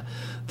area.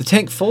 The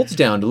tank folds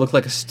down to look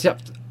like a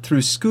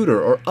step-through scooter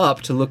or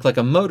up to look like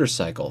a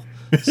motorcycle.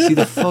 See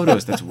the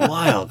photos. That's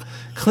wild.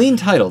 Clean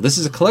title. This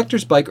is a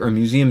collector's bike or a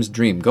museum's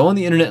dream. Go on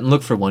the internet and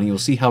look for one. You'll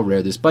see how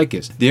rare this bike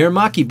is. The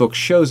Aramaki book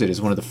shows it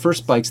as one of the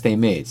first bikes they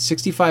made.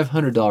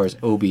 $6,500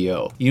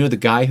 OBO. You know the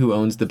guy who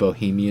owns the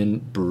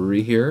Bohemian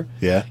Brewery here?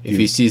 Yeah. If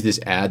he sees this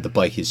ad, the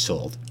bike is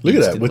sold. Look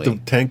instantly. at that.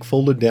 With the tank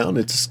folded down,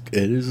 it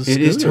is a scooter.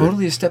 It is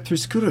totally a step-through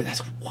scooter.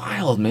 That's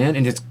wild, man.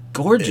 And it's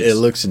gorgeous. It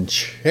looks in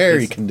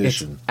cherry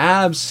condition. It's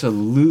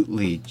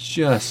absolutely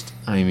just,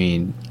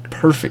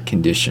 perfect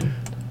condition.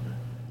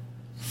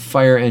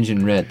 Fire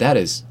engine red. That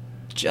is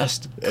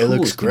just cool. It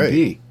looks great.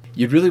 Be.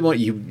 You'd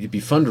really it'd be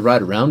fun to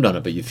ride around on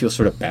it, but you'd feel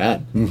sort of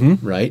bad,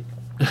 right?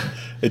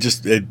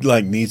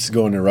 It needs to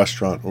go in a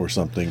restaurant or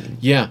something.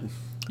 Yeah.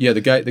 The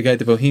guy at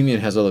the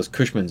Bohemian has all those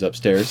Cushmans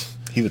upstairs.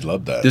 He would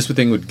love that. This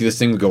thing would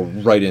go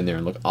right in there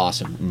and look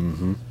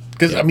awesome.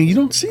 Because you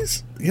don't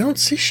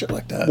see shit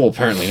like that. Well,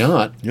 apparently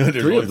not.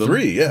 There's 3 of them.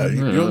 3, yeah.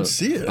 You don't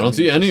see it. I don't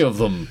see any of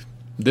them.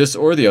 This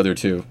or the other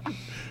 2.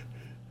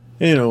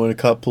 When a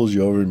cop pulls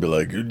you over and be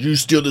like, "Did you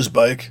steal this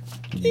bike?"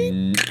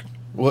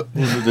 What?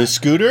 Was it a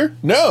scooter?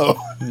 No.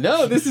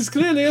 No, this is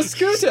clearly a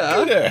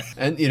scooter.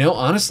 And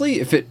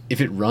honestly, if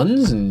it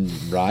runs and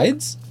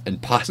rides,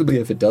 and possibly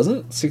if it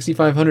doesn't,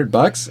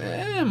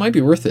 $6,500, it might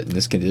be worth it in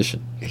this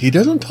condition. He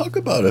doesn't talk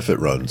about if it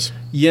runs.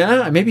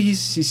 Yeah, maybe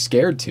he's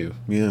scared to.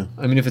 Yeah.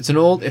 If it's an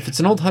old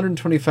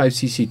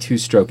 125cc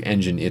 2-stroke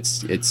engine,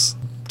 it's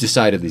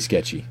decidedly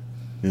sketchy.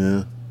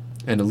 Yeah.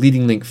 And a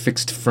leading link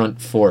fixed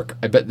front fork.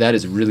 I bet that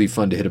is really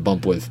fun to hit a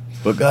bump with.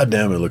 But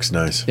goddamn, it looks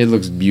nice. It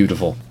looks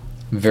beautiful.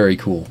 Very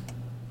cool.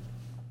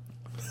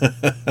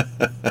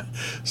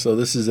 So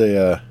this is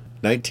a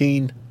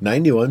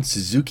 1991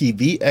 Suzuki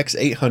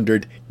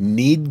VX800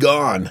 Need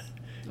Gone.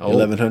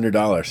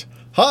 $1,100.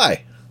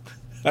 Hi!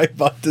 I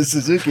bought the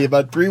Suzuki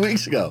about 3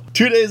 weeks ago.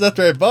 2 days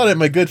after I bought it,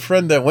 my good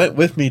friend that went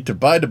with me to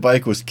buy the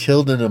bike was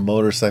killed in a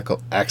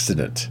motorcycle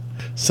accident.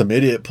 Some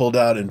idiot pulled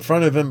out in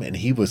front of him and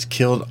he was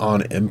killed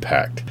on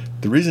impact.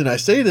 The reason I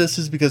say this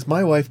is because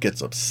my wife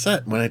gets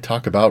upset when I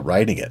talk about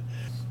riding it.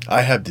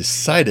 I have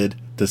decided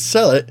to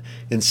sell it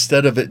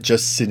instead of it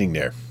just sitting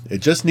there. It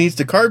just needs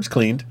the carbs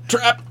cleaned.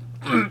 Trap!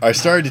 I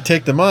started to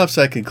take them off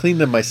so I can clean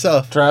them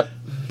myself. Trap.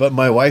 But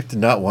my wife did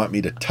not want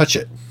me to touch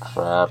it.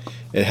 Trap.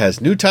 It has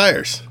new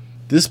tires.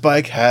 This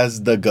bike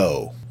has the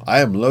go.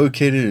 I am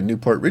located in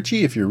Newport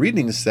Richey. If you're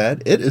reading this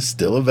ad, it is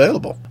still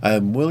available. I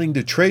am willing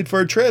to trade for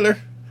a trailer.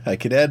 I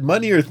could add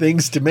money or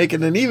things to make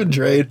it an even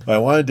trade. I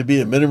want it to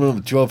be a minimum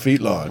of 12 feet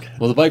long.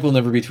 Well, the bike will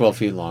never be 12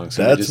 feet long.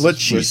 So that's what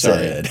she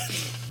said.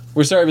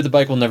 We're sorry, but the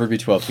bike will never be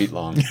 12 feet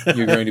long.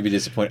 You're going to be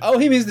disappointed. Oh,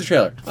 he means the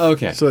trailer.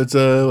 Okay. So it's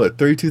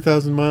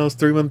 32,000 miles,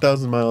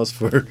 31,000 miles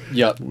for that.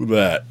 Yep.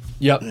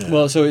 Yeah.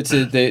 Well, so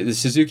the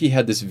Suzuki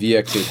had this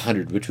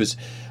VX800, which was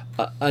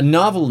a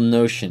novel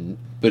notion,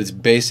 but it's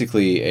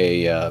basically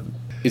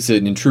it's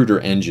an intruder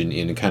engine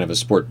in kind of a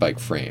sport bike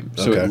frame.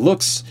 So It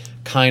looks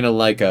kind of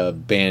like a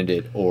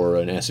Bandit or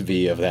an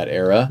SV of that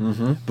era,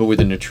 but with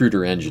an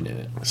intruder engine in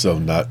it. So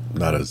not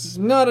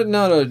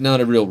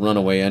a real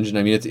runaway engine.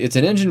 It's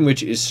an engine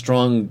which was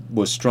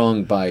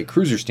strong by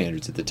cruiser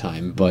standards at the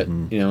time, but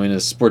in a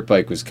sport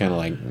bike was kind of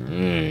like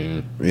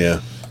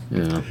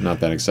not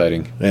that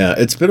exciting. Yeah,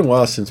 it's been a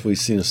while since we've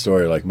seen a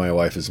story like my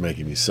wife is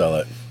making me sell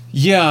it.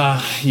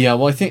 Yeah.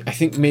 Well, I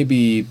think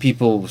maybe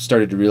people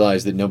started to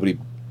realize that nobody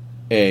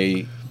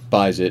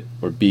buys it,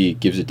 or B,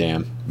 gives a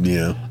damn.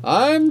 Yeah.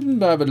 I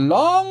have a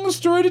long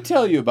story to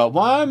tell you about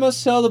why I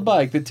must sell the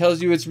bike that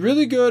tells you it's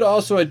really good,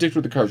 also I dicked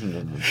with the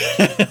carbon.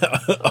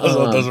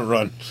 Also, it doesn't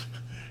run.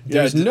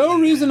 There's no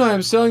reason I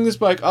am selling this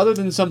bike other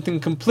than something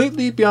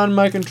completely beyond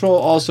my control.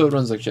 Also, it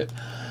runs like shit.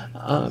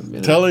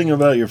 Telling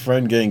about your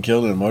friend getting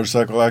killed in a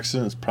motorcycle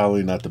accident is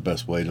probably not the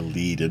best way to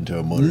lead into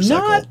a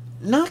motorcycle.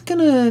 Not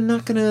gonna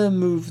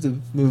move the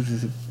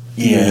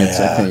units,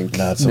 I think.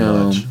 Not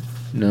so much.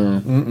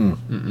 No.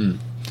 Mm-mm.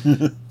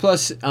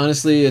 Plus,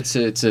 honestly, it's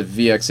a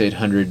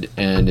VX800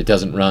 and it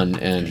doesn't run,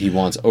 and he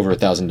wants over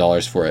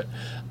 $1,000 for it.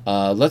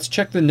 Let's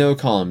check the no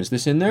column. Is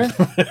this in there?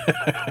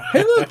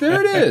 Hey, look,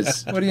 there it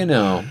is. What do you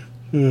know?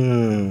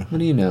 What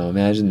do you know?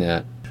 Imagine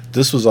that.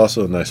 This was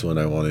also a nice one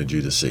I wanted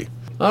you to see.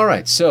 All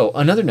right, so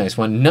another nice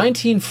one.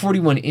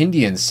 1941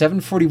 Indian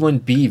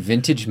 741B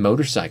vintage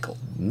motorcycle.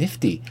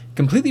 Nifty.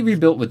 Completely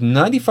rebuilt with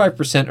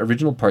 95%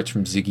 original parts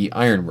from Ziggy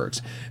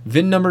Ironworks.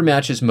 VIN number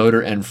matches motor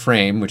and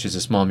frame, which is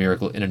a small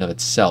miracle in and of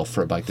itself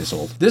for a bike this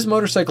old. This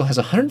motorcycle has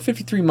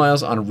 153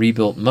 miles on a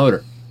rebuilt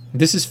motor.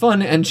 This is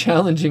fun and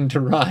challenging to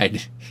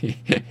ride.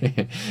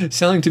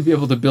 Selling to be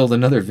able to build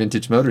another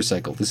vintage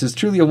motorcycle. This is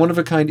truly a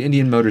one-of-a-kind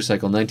Indian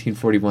motorcycle,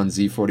 1941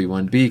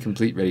 Z41B,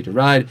 complete, ready to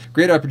ride.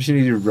 Great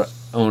opportunity to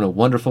own a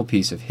wonderful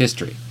piece of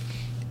history.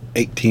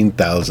 $18,000.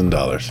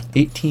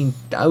 $18,000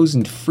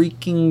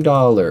 freaking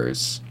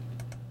dollars.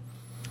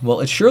 Well,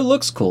 it sure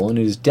looks cool, and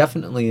it is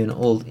definitely an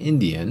old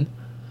Indian,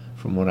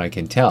 from what I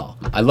can tell.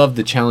 I love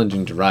the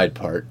challenging to ride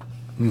part.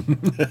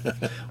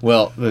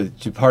 Well,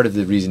 part of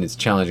the reason it's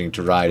challenging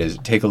to ride is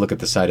take a look at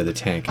the side of the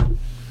tank.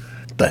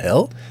 The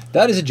hell?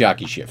 That is a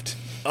jockey shift.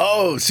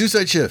 Oh,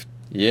 suicide shift.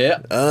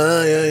 Yeah.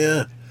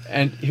 Yeah.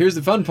 And here's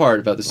the fun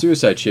part about the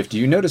suicide shift. Do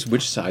you notice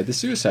which side the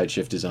suicide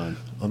shift is on?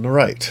 On the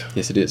right.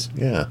 Yes, it is.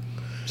 Yeah.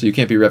 So you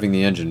can't be revving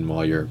the engine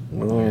while you're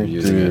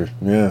using it.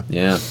 Yeah.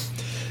 Yeah.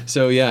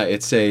 So yeah,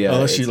 it's a...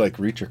 unless you like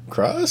reach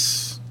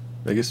across?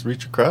 I guess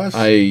reach across?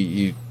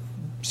 Maybe?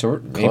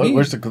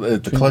 Where's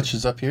the clutch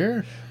is up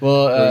here?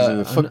 Well, or is it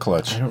a foot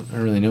clutch? I don't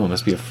really know. It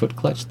must be a foot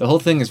clutch. The whole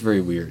thing is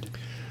very weird.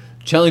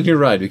 Challenging to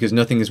ride because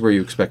nothing is where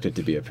you expect it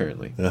to be,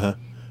 apparently.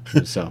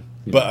 So,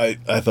 but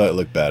I thought it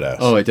looked badass.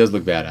 Oh, it does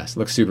look badass. It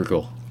looks super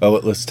cool. Oh,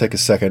 let's take a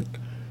second.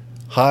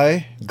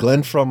 Hi,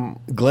 Glenn from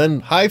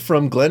Glenn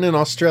in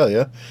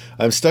Australia.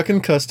 I'm stuck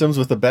in customs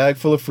with a bag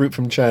full of fruit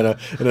from China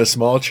and a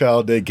small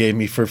child they gave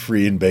me for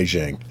free in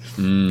Beijing.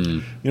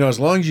 You know, as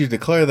long as you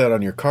declare that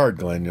on your card,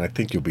 Glenn, I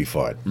think you'll be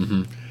fine.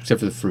 Mm-hmm.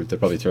 Except for the fruit, they'll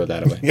probably throw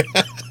that away.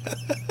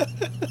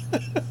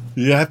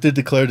 You have to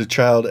declare the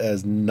child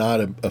as not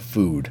a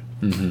food.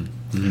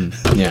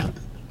 Yeah.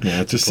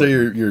 Just say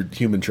you're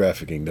human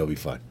trafficking, they'll be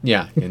fine.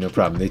 Yeah, no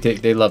problem.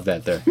 They love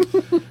that there.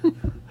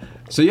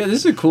 So yeah, this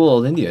is a cool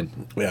old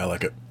Indian. Yeah, I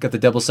like it. Got the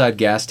double side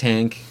gas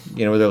tank.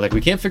 You know, where they're like,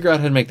 we can't figure out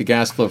how to make the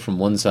gas flow from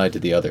one side to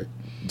the other.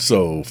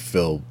 So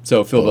fill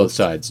both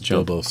sides.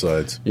 Fill both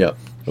sides. Yep.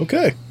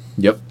 Okay.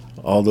 Yep.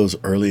 All those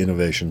early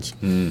innovations.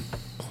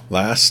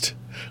 Last,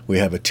 we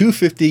have a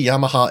 250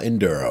 Yamaha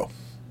Enduro.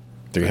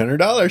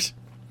 $300.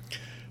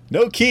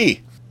 No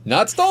key.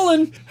 Not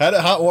stolen. Had it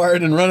hot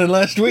wired and running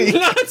last week.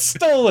 Not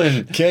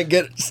stolen. Can't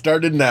get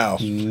started now.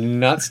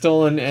 Not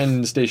stolen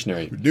and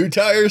stationary. New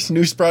tires,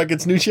 new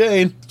sprockets, new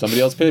chain. Somebody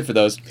else paid for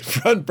those.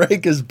 Front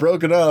brake is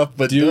broken off,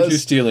 but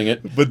who's stealing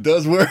it. But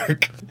does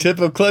work.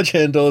 Tip of clutch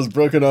handle is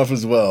broken off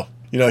as well.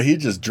 You know, he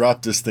just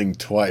dropped this thing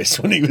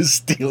twice when he was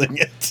stealing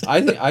it.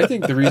 I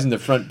think the reason the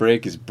front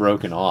brake is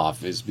broken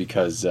off is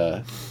because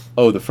the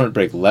front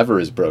brake lever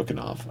is broken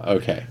off.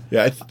 Okay.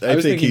 Yeah, I was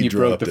think thinking he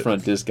broke the it.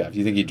 front disc off.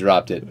 You think he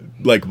dropped it?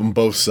 Like on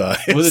both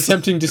sides. Was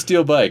attempting to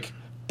steal bike.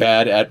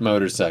 Bad at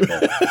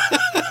motorcycle.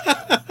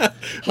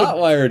 Hot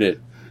wired it.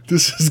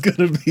 This is going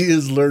to be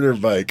his learner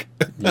bike.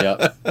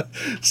 Yep.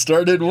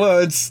 Started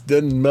once,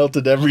 then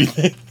melted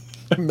everything.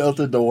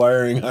 Melted the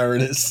wiring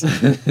harness.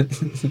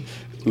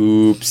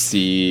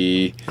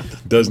 Oopsie.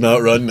 Does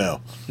not run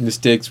now.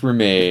 Mistakes were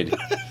made.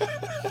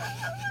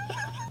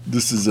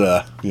 This is,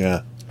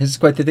 yeah. This is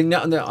quite the thing.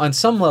 Now, on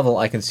some level,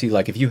 I can see,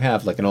 like, if you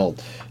have, like, an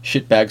old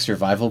shitbag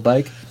survival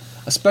bike,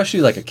 especially,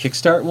 like, a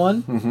kickstart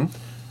one,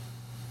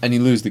 and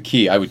you lose the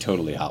key, I would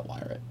totally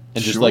hotwire it.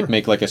 And just, like,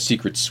 make, like, a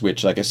secret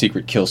switch, like a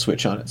secret kill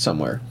switch on it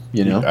somewhere,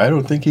 you know? I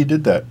don't think he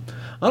did that.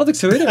 I don't think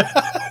so either.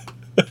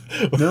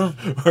 No.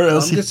 Or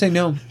else I'm going to say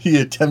no.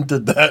 He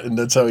attempted that, and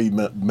that's how he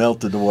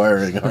melted the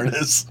wiring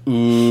harness.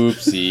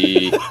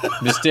 Oopsie.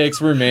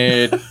 Mistakes were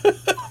made.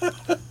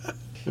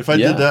 If I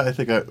did that, I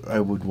think I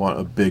would want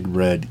a big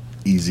red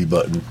easy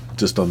button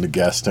just on the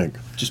gas tank.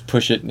 Just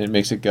push it and it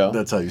makes it go.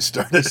 That's how you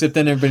start it. Except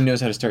then everybody knows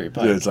how to start your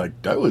bike. Yeah, it's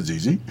like, that was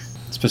easy.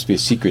 It's supposed to be a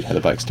secret how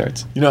the bike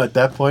starts. You know, at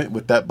that point,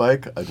 with that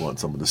bike, I'd want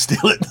someone to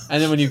steal it.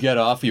 And then when you get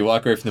off, you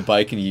walk away from the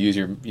bike and you use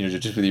your,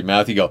 just with your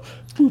mouth, you go,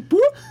 boop,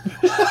 boop.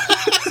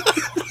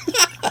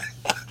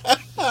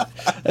 I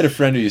had a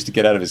friend who used to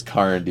get out of his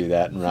car and do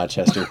that in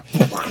Rochester.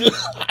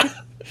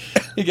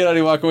 He'd get out,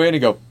 he'd walk away, and he'd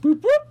go,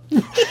 boop,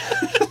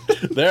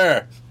 boop.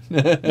 There.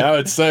 Now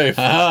it's safe.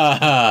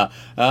 That's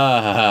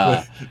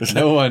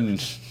No one.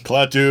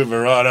 Klaatu,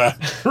 Verana.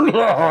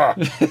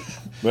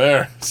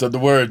 There, said the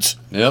words.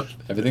 Yep,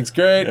 everything's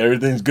great.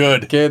 Everything's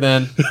good. Okay,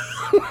 then.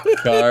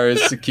 Car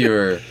is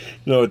secure.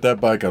 No, with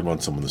that bike, I'd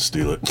want someone to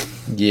steal it.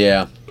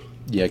 Yeah.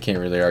 Yeah, I can't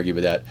really argue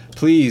with that.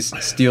 Please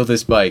steal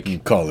this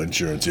bike. Call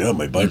insurance. Yeah,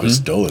 my bike was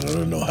stolen. I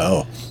don't know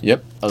how.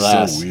 Yep,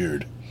 alas. So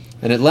weird.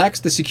 And it lacks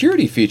the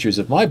security features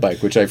of my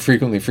bike, which I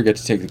frequently forget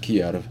to take the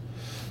key out of.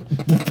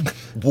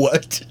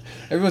 What?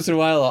 Every once in a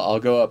while, I'll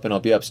go up and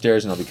I'll be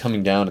upstairs and I'll be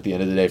coming down at the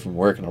end of the day from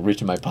work and I'll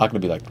reach in my pocket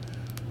and be like,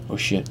 oh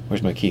shit,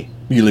 where's my key?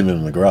 You leave it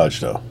in the garage,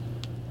 though.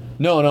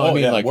 No, I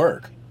mean like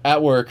work.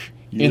 At work,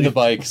 in the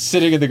bike,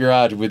 sitting in the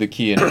garage with a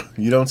key in it.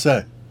 You don't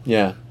say.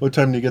 Yeah. What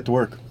time do you get to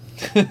work?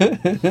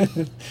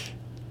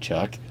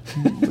 Chuck.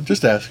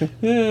 Just asking.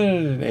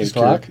 8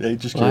 o'clock.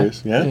 Just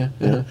curious. Yeah?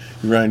 You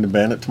riding the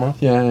Bandit tomorrow?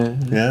 Yeah.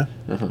 Yeah?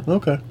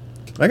 Okay.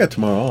 I got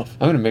tomorrow off.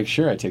 I'm going to make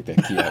sure I take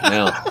that key out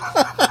now.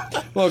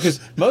 Well, because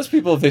most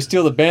people, if they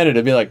steal the Bandit,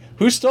 they'll be like,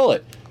 who stole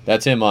it?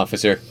 That's him,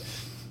 officer.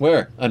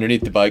 Where?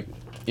 Underneath the bike.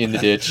 In the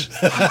ditch.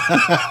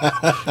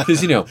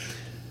 Because,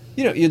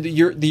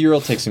 the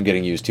Ural takes some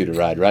getting used to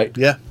ride, right?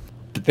 Yeah.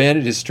 The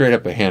Bandit is straight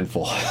up a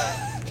handful.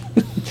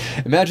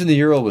 Imagine the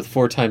Ural with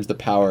 4 times the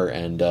power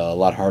and a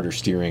lot harder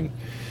steering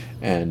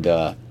and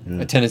a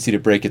tendency to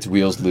break its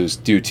wheels loose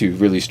due to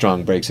really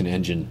strong brakes and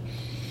engine.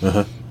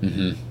 8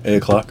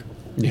 o'clock?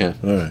 Yeah.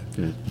 All right.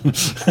 Yeah.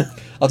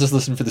 I'll just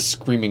listen for the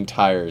screaming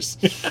tires.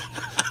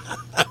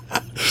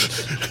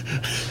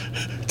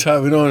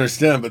 Todd, we don't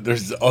understand, but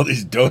there's all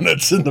these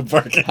donuts in the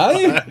parking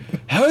lot.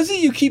 How is it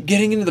you keep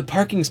getting into the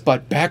parking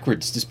spot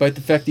backwards, despite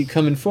the fact that you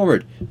come in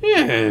forward?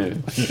 Yeah.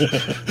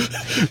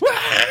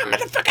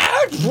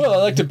 Well, I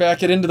like to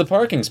back it into the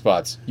parking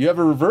spots. You have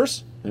a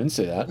reverse? I didn't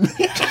say that.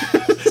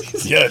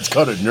 Yeah, it's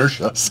called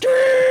inertia.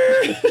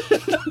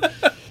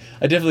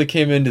 I definitely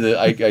came into the.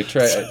 I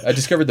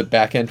discovered the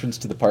back entrance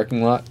to the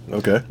parking lot.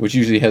 Okay. Which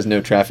usually has no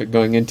traffic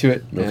going into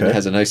it. And it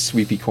has a nice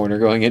sweepy corner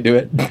going into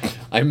it.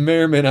 I may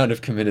or may not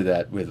have committed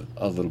that with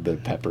a little bit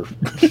of pepper.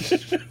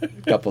 A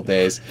couple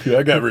days. Yeah,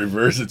 I got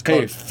reverse. It's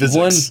called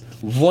physics.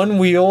 One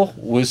wheel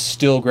was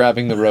still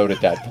grabbing the road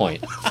at that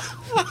point.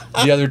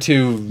 The other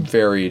two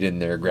varied in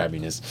their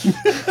grabbiness.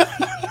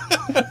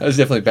 I was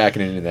definitely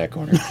backing it into that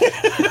corner.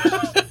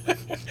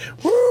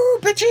 Woo,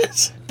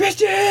 bitches!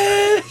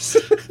 Bitches!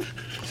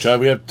 Todd,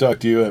 we have to talk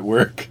to you at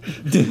work.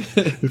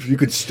 If you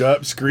could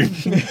stop screaming,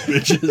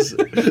 bitches,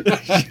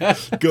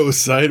 go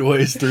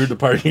sideways through the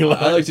parking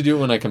lot. I like to do it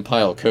when I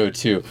compile code,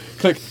 too.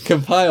 Click,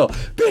 compile,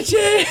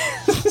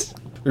 bitches!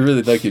 We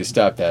really like you to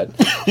stop that.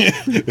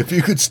 If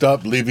you could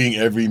stop leaving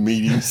every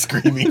meeting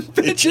screaming,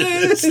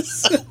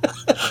 bitches!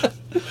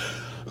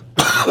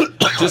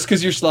 Just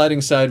because you're sliding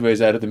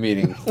sideways out of the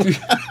meeting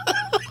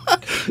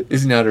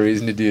is not a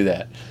reason to do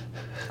that.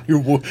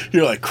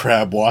 You're like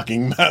crab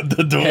walking out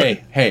the door.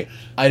 Hey,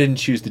 I didn't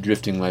choose the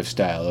drifting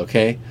lifestyle,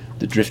 okay?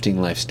 The drifting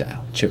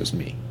lifestyle chose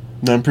me.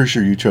 No, I'm pretty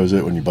sure you chose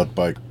it when you bought the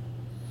bike.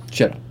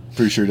 Shut up.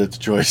 Pretty sure that's a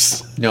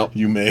choice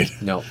you made.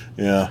 No.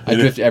 Yeah. I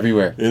drift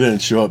everywhere. It didn't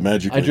show up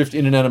magically. I drift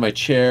in and out of my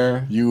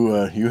chair. You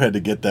had to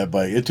get that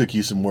bike. It took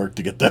you some work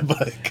to get that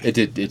bike. It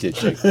did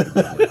take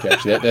work,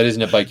 actually. That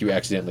isn't a bike you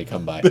accidentally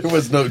come by. There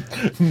was no,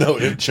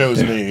 it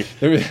chose me.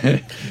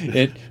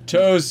 It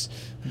chose...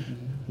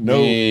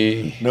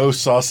 No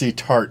saucy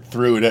tart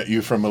threw it at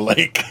you from a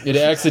lake. I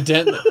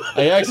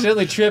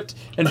accidentally tripped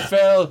and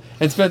fell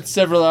and spent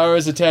several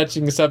hours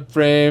attaching a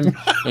subframe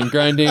and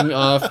grinding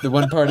off the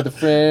one part of the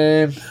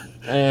frame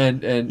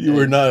and you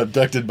were not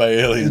abducted by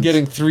aliens.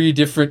 Getting 3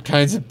 different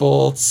kinds of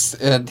bolts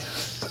and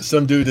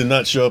some dude did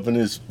not show up in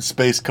his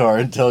space car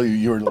and tell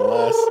you were the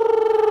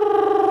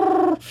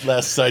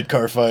last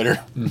sidecar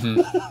fighter.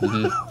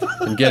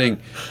 And getting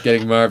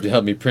Marv to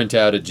help me print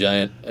out a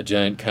giant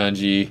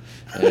kanji.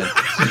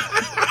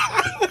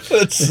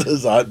 It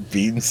says hot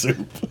bean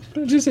soup.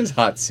 It just says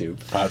hot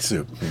soup. Hot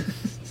soup.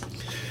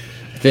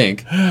 I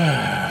think.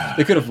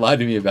 They could have lied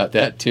to me about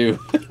that, too.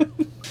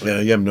 Yeah,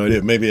 you have no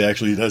idea. Maybe it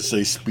actually does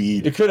say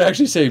speed. It could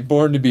actually say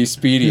born to be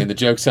speedy, and the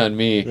joke's on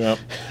me. Yep.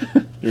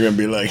 You're going to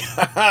be like,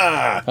 ha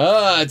ha!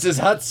 Ah, it says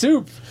hot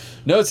soup.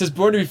 No, it says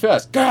born to be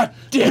fast. God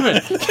damn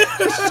it!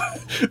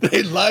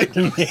 They lied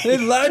to me. They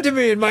lied to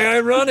me, and my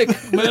ironic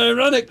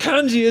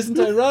kanji isn't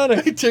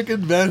ironic. They took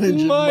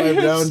advantage of my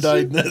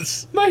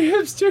round-eyedness. My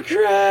hipster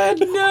cred,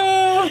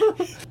 no!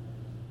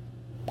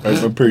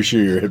 I'm pretty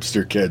sure your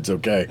hipster kid's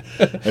okay.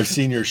 I've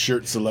seen your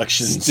shirt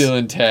selections. Still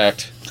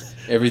intact.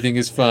 Everything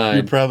is fine.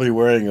 You're probably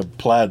wearing a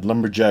plaid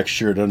lumberjack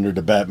shirt under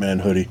the Batman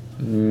hoodie.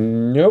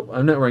 Nope,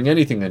 I'm not wearing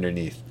anything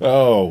underneath.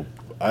 Oh,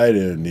 I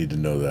didn't need to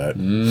know that.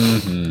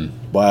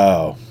 Mm-hmm.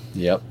 Wow.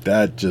 Yep.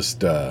 That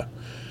just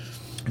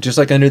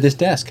like under this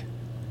desk.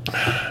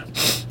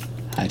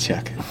 Hi,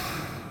 Chuck.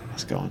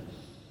 How's it going?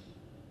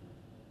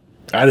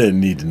 I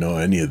didn't need to know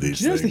any of these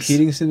things. The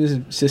heating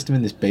system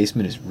in this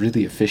basement is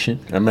really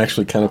efficient? I'm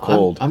actually kind of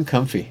cold. I'm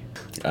comfy.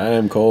 I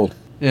am cold.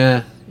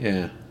 Yeah.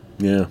 Yeah.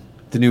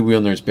 The new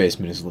Wheel Nerds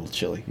basement is a little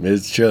chilly.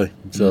 It's chilly.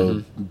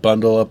 So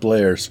bundle up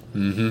layers.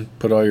 Mm-hmm.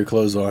 Put all your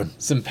clothes on.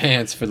 Some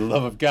pants, for the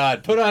love of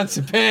God. Put on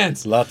some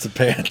pants. Lots of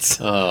pants.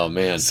 Oh,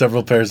 man.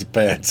 Several pairs of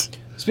pants.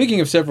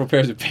 Speaking of several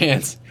pairs of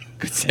pants,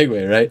 good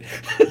segue, right?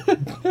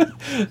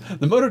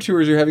 The Moto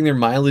Tours are having their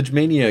Mileage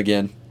Mania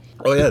again.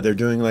 Oh, yeah. They're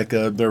doing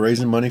they're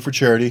raising money for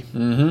charity.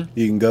 Mm-hmm.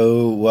 You can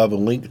go, we'll have a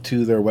link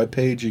to their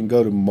webpage. You can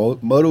go to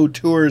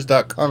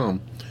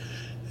mototours.com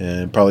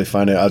and probably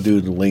find it. I'll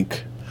do the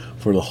link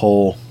for the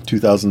whole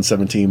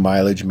 2017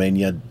 Mileage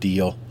Mania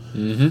deal.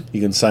 Mm-hmm.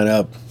 You can sign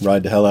up,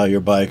 ride the hell out of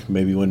your bike,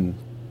 maybe win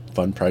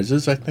fun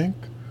prizes, I think.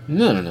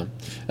 No.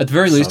 At the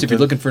very least, if you're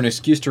looking for an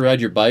excuse to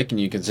ride your bike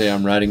and you can say,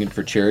 I'm riding it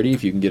for charity,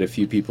 if you can get a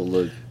few people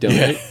to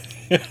donate.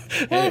 Yeah.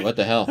 Hey, what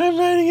the hell? I'm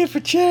riding it for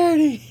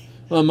charity.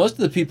 Well, most of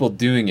the people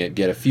doing it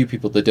get a few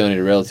people to donate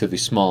a relatively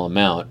small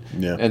amount.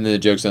 Yeah. And then the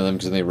joke's on them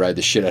because they ride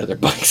the shit out of their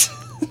bikes.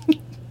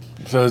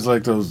 So it's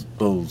like those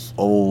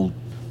old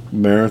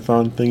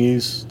marathon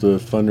thingies, the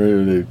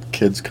fundraiser, the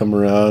kids come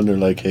around, they're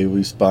like, hey, will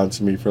you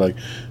sponsor me for like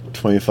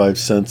 25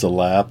 cents a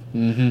lap?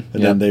 Mm-hmm.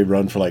 And then they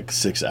run for like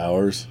 6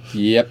 hours.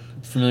 Yep,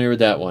 familiar with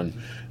that one.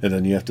 And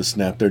then you have to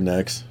snap their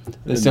necks.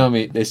 They saw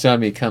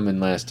me coming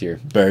last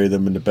year. Bury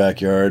them in the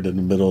backyard in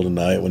the middle of the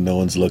night when no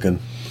one's looking.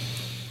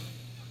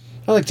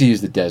 I like to use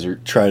the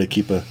desert. Try to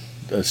keep a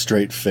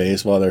straight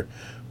face while they're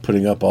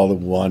putting up all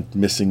the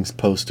missing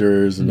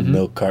posters and the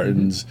milk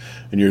cartons,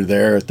 and you're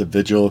there at the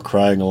vigil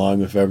crying along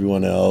with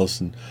everyone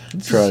else and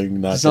trying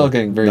not to... all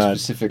getting very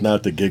specific.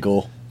 Not to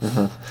giggle.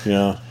 Uh-huh. You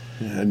know?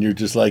 And you're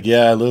just like,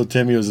 yeah, little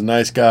Timmy was a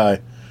nice guy.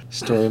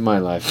 Story of my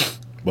life.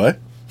 What?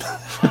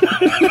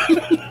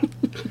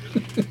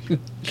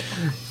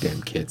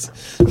 Damn kids.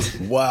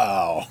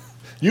 Wow.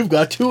 You've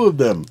got 2 of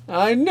them.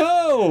 I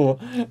know!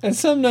 And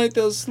some night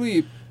they'll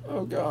sleep.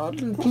 Oh,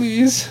 God,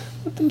 please,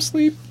 let them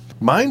sleep.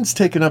 Mine's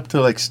taken up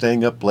to like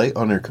staying up late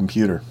on her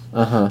computer.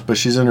 But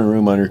she's in her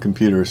room on her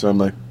computer, so I'm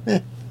like, eh.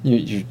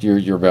 You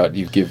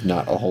give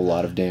not a whole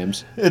lot of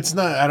damns. It's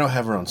not. I don't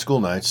have her on school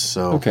nights,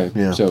 so okay.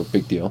 Yeah. So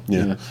big deal.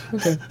 Yeah.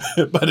 Okay.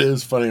 But it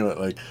was funny at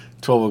like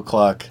 12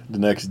 o'clock the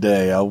next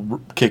day.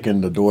 I'll kick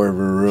in the door of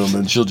her room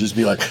and she'll just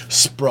be like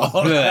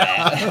sprawled.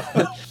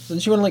 Doesn't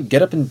she want to like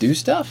get up and do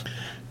stuff?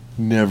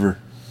 Never.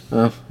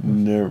 Oh,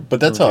 never. But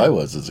that's how I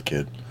was as a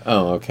kid.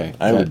 Oh, okay.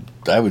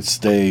 I would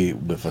stay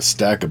with a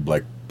stack of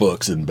like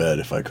books in bed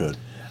if I could.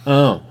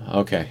 Oh,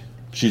 okay.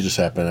 She just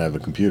happened to have a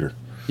computer.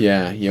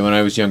 Yeah. When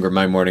I was younger,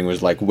 my morning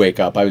was like wake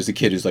up. I was the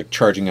kid who's like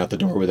charging out the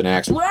door with an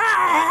axe,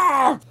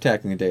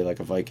 attacking the day like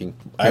a Viking.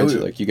 I was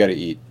like, you got to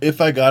eat. If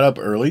I got up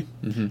early,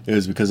 it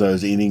was because I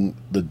was eating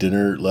the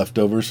dinner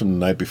leftovers from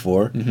the night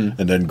before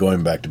and then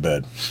going back to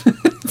bed.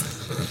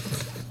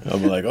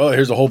 I'm like, oh,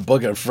 here's a whole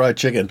bucket of fried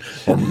chicken.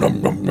 And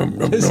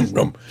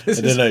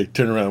then I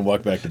turn around and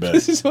walk back to bed.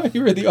 This is why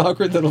you were the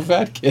awkward little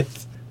fat kid.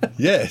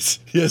 Yes,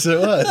 it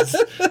was.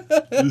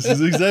 This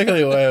is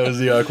exactly why I was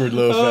the awkward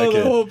little fat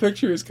kid. The whole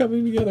picture is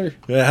coming together.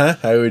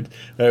 I would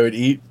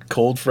eat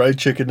cold fried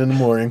chicken in the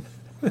morning,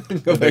 and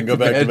then go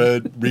back to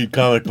bed, read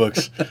comic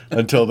books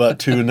until about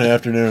 2 in the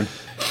afternoon.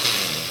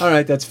 All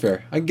right, that's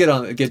fair. I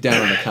can get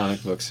down on the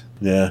comic books.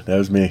 Yeah, that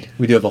was me.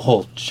 We do have a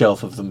whole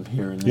shelf of them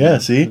here in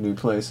the new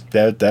place.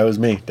 That was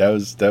me. That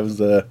was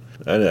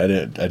I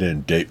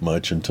didn't date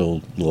much until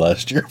the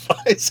last year of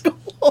high school.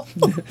 I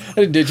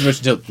didn't date too much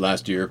until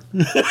last year.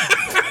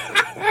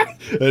 I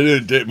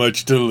didn't date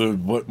much till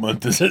what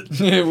month is it?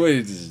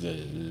 Wait,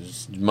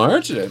 it's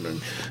March.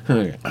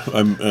 Okay.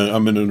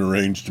 I'm in an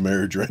arranged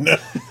marriage right now.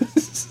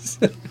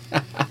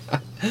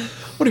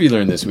 What have you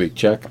learned this week,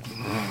 Chuck?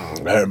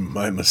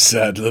 I'm a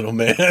sad little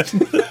man.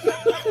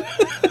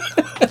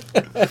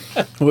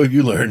 What have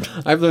you learned?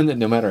 I've learned that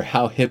no matter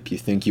how hip you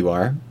think you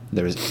are,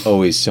 there is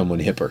always someone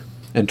hipper.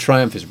 And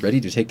Triumph is ready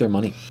to take their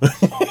money.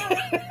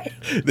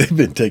 They've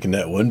been taking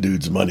that one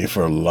dude's money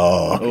for a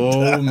long time.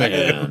 Oh,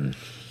 man.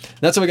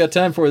 That's all we got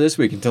time for this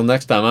week. Until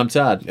next time, I'm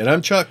Todd. And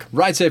I'm Chuck.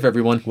 Ride safe,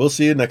 everyone. We'll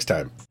see you next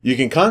time. You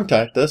can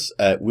contact us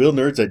at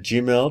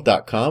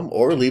wheelnerds@gmail.com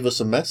or leave us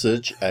a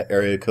message at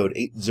area code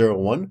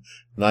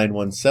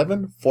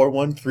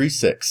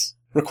 801-917-4136.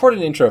 Record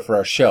an intro for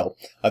our show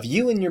of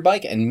you and your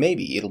bike, and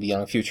maybe it'll be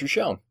on a future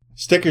show.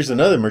 Stickers and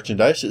other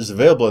merchandise is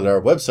available at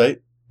our website,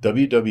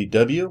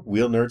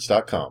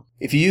 www.wheelnerds.com.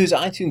 If you use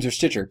iTunes or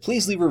Stitcher,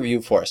 please leave a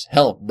review for us.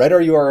 Hell, write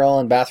our URL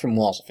on bathroom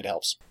walls if it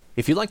helps.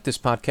 If you like this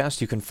podcast,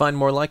 you can find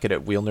more like it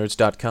at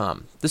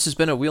wheelnerds.com. This has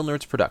been a Wheel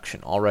Nerds production,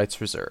 all rights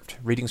reserved.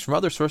 Readings from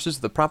other sources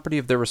are the property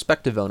of their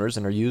respective owners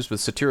and are used with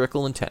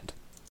satirical intent.